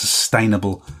this, a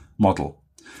sustainable model.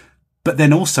 But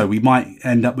then also we might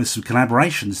end up with some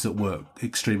collaborations that work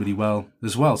extremely well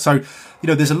as well. So,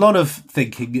 there's a lot of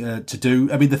thinking to do.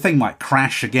 The thing might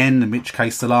crash again, in which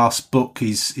case the last book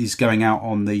is going out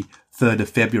on the 3rd of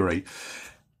February.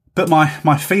 But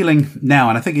my feeling now,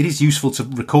 and I think it is useful to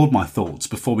record my thoughts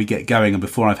before we get going and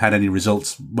before I've had any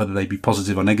results, whether they be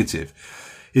positive or negative,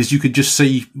 is you could just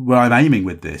see where I'm aiming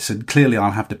with this. And clearly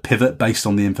I'll have to pivot based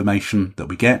on the information that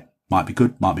we get. Might be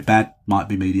good, might be bad, might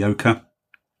be mediocre.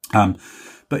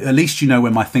 But at least you know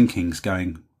where my thinking's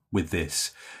going with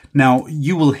this. Now,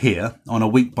 you will hear on a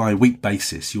week by week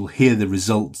basis, you'll hear the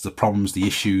results, the problems, the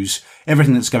issues,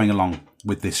 everything that's going along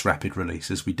with this rapid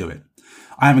release as we do it.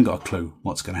 I haven't got a clue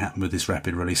what's going to happen with this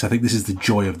rapid release. I think this is the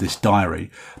joy of this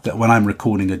diary, that when I'm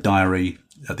recording a diary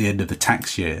at the end of the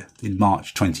tax year in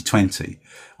March 2020,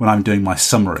 when I'm doing my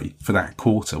summary for that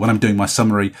quarter, when I'm doing my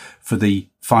summary for the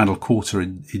final quarter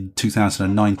in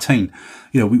 2019,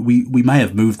 we may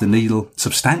have moved the needle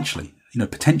substantially.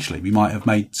 Potentially we might have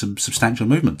made some substantial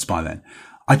movements by then.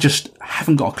 I just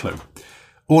haven't got a clue.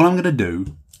 All I'm going to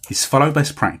do is follow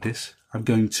best practice. I'm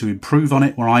going to improve on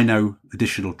it where I know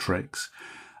additional tricks.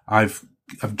 I've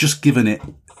just given it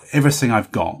everything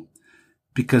I've got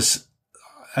because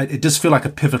it does feel like a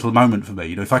pivotal moment for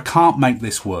me. If I can't make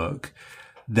this work,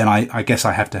 then I guess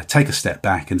I have to take a step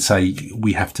back and say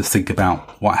we have to think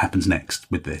about what happens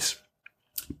next with this.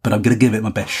 But I'm going to give it my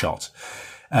best shot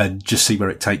and just see where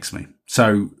it takes me.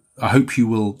 So I hope you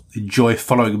will enjoy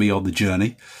following me on the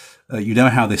journey. You know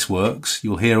how this works.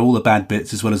 You'll hear all the bad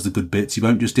bits as well as the good bits. You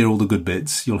won't just hear all the good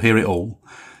bits. You'll hear it all.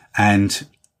 And,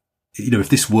 if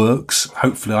this works,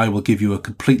 hopefully I will give you a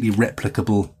completely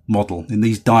replicable model. In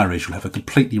these diaries, you'll have a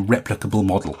completely replicable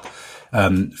model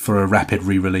for a rapid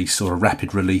re-release or a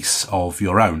rapid release of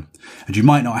your own. And you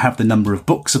might not have the number of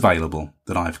books available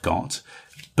that I've got,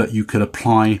 but you could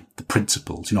apply the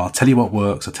principles. I'll tell you what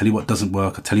works. I'll tell you what doesn't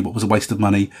work. I'll tell you what was a waste of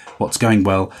money, what's going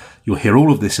well. You'll hear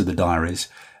all of this in the diaries.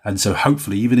 And so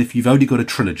hopefully, even if you've only got a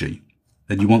trilogy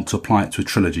and you want to apply it to a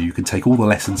trilogy, you can take all the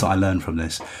lessons that I learned from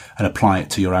this and apply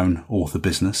it to your own author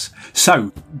business.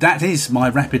 So that is my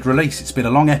rapid release. It's been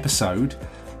a long episode.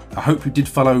 I hope you did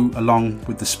follow along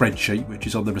with the spreadsheet, which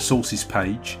is on the resources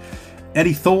page.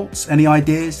 Any thoughts, any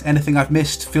ideas, anything I've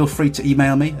missed, feel free to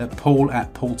email me at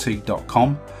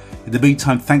paul@paulteague.com. In the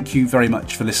meantime, thank you very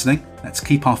much for listening. Let's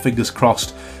keep our fingers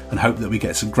crossed and hope that we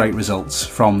get some great results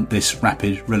from this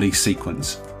rapid release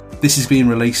sequence. This is being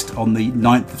released on the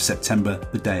 9th of September,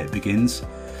 the day it begins.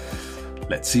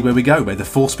 Let's see where we go. May the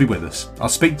force be with us. I'll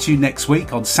speak to you next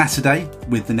week on Saturday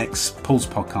with the next Paul's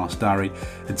Podcast Diary.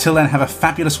 Until then, have a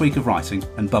fabulous week of writing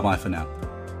and bye-bye for now.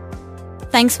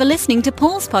 Thanks for listening to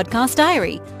Paul's Podcast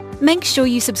Diary. Make sure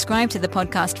you subscribe to the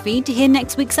podcast feed to hear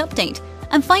next week's update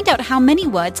and find out how many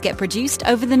words get produced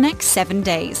over the next 7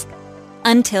 days.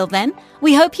 Until then,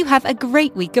 we hope you have a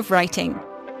great week of writing.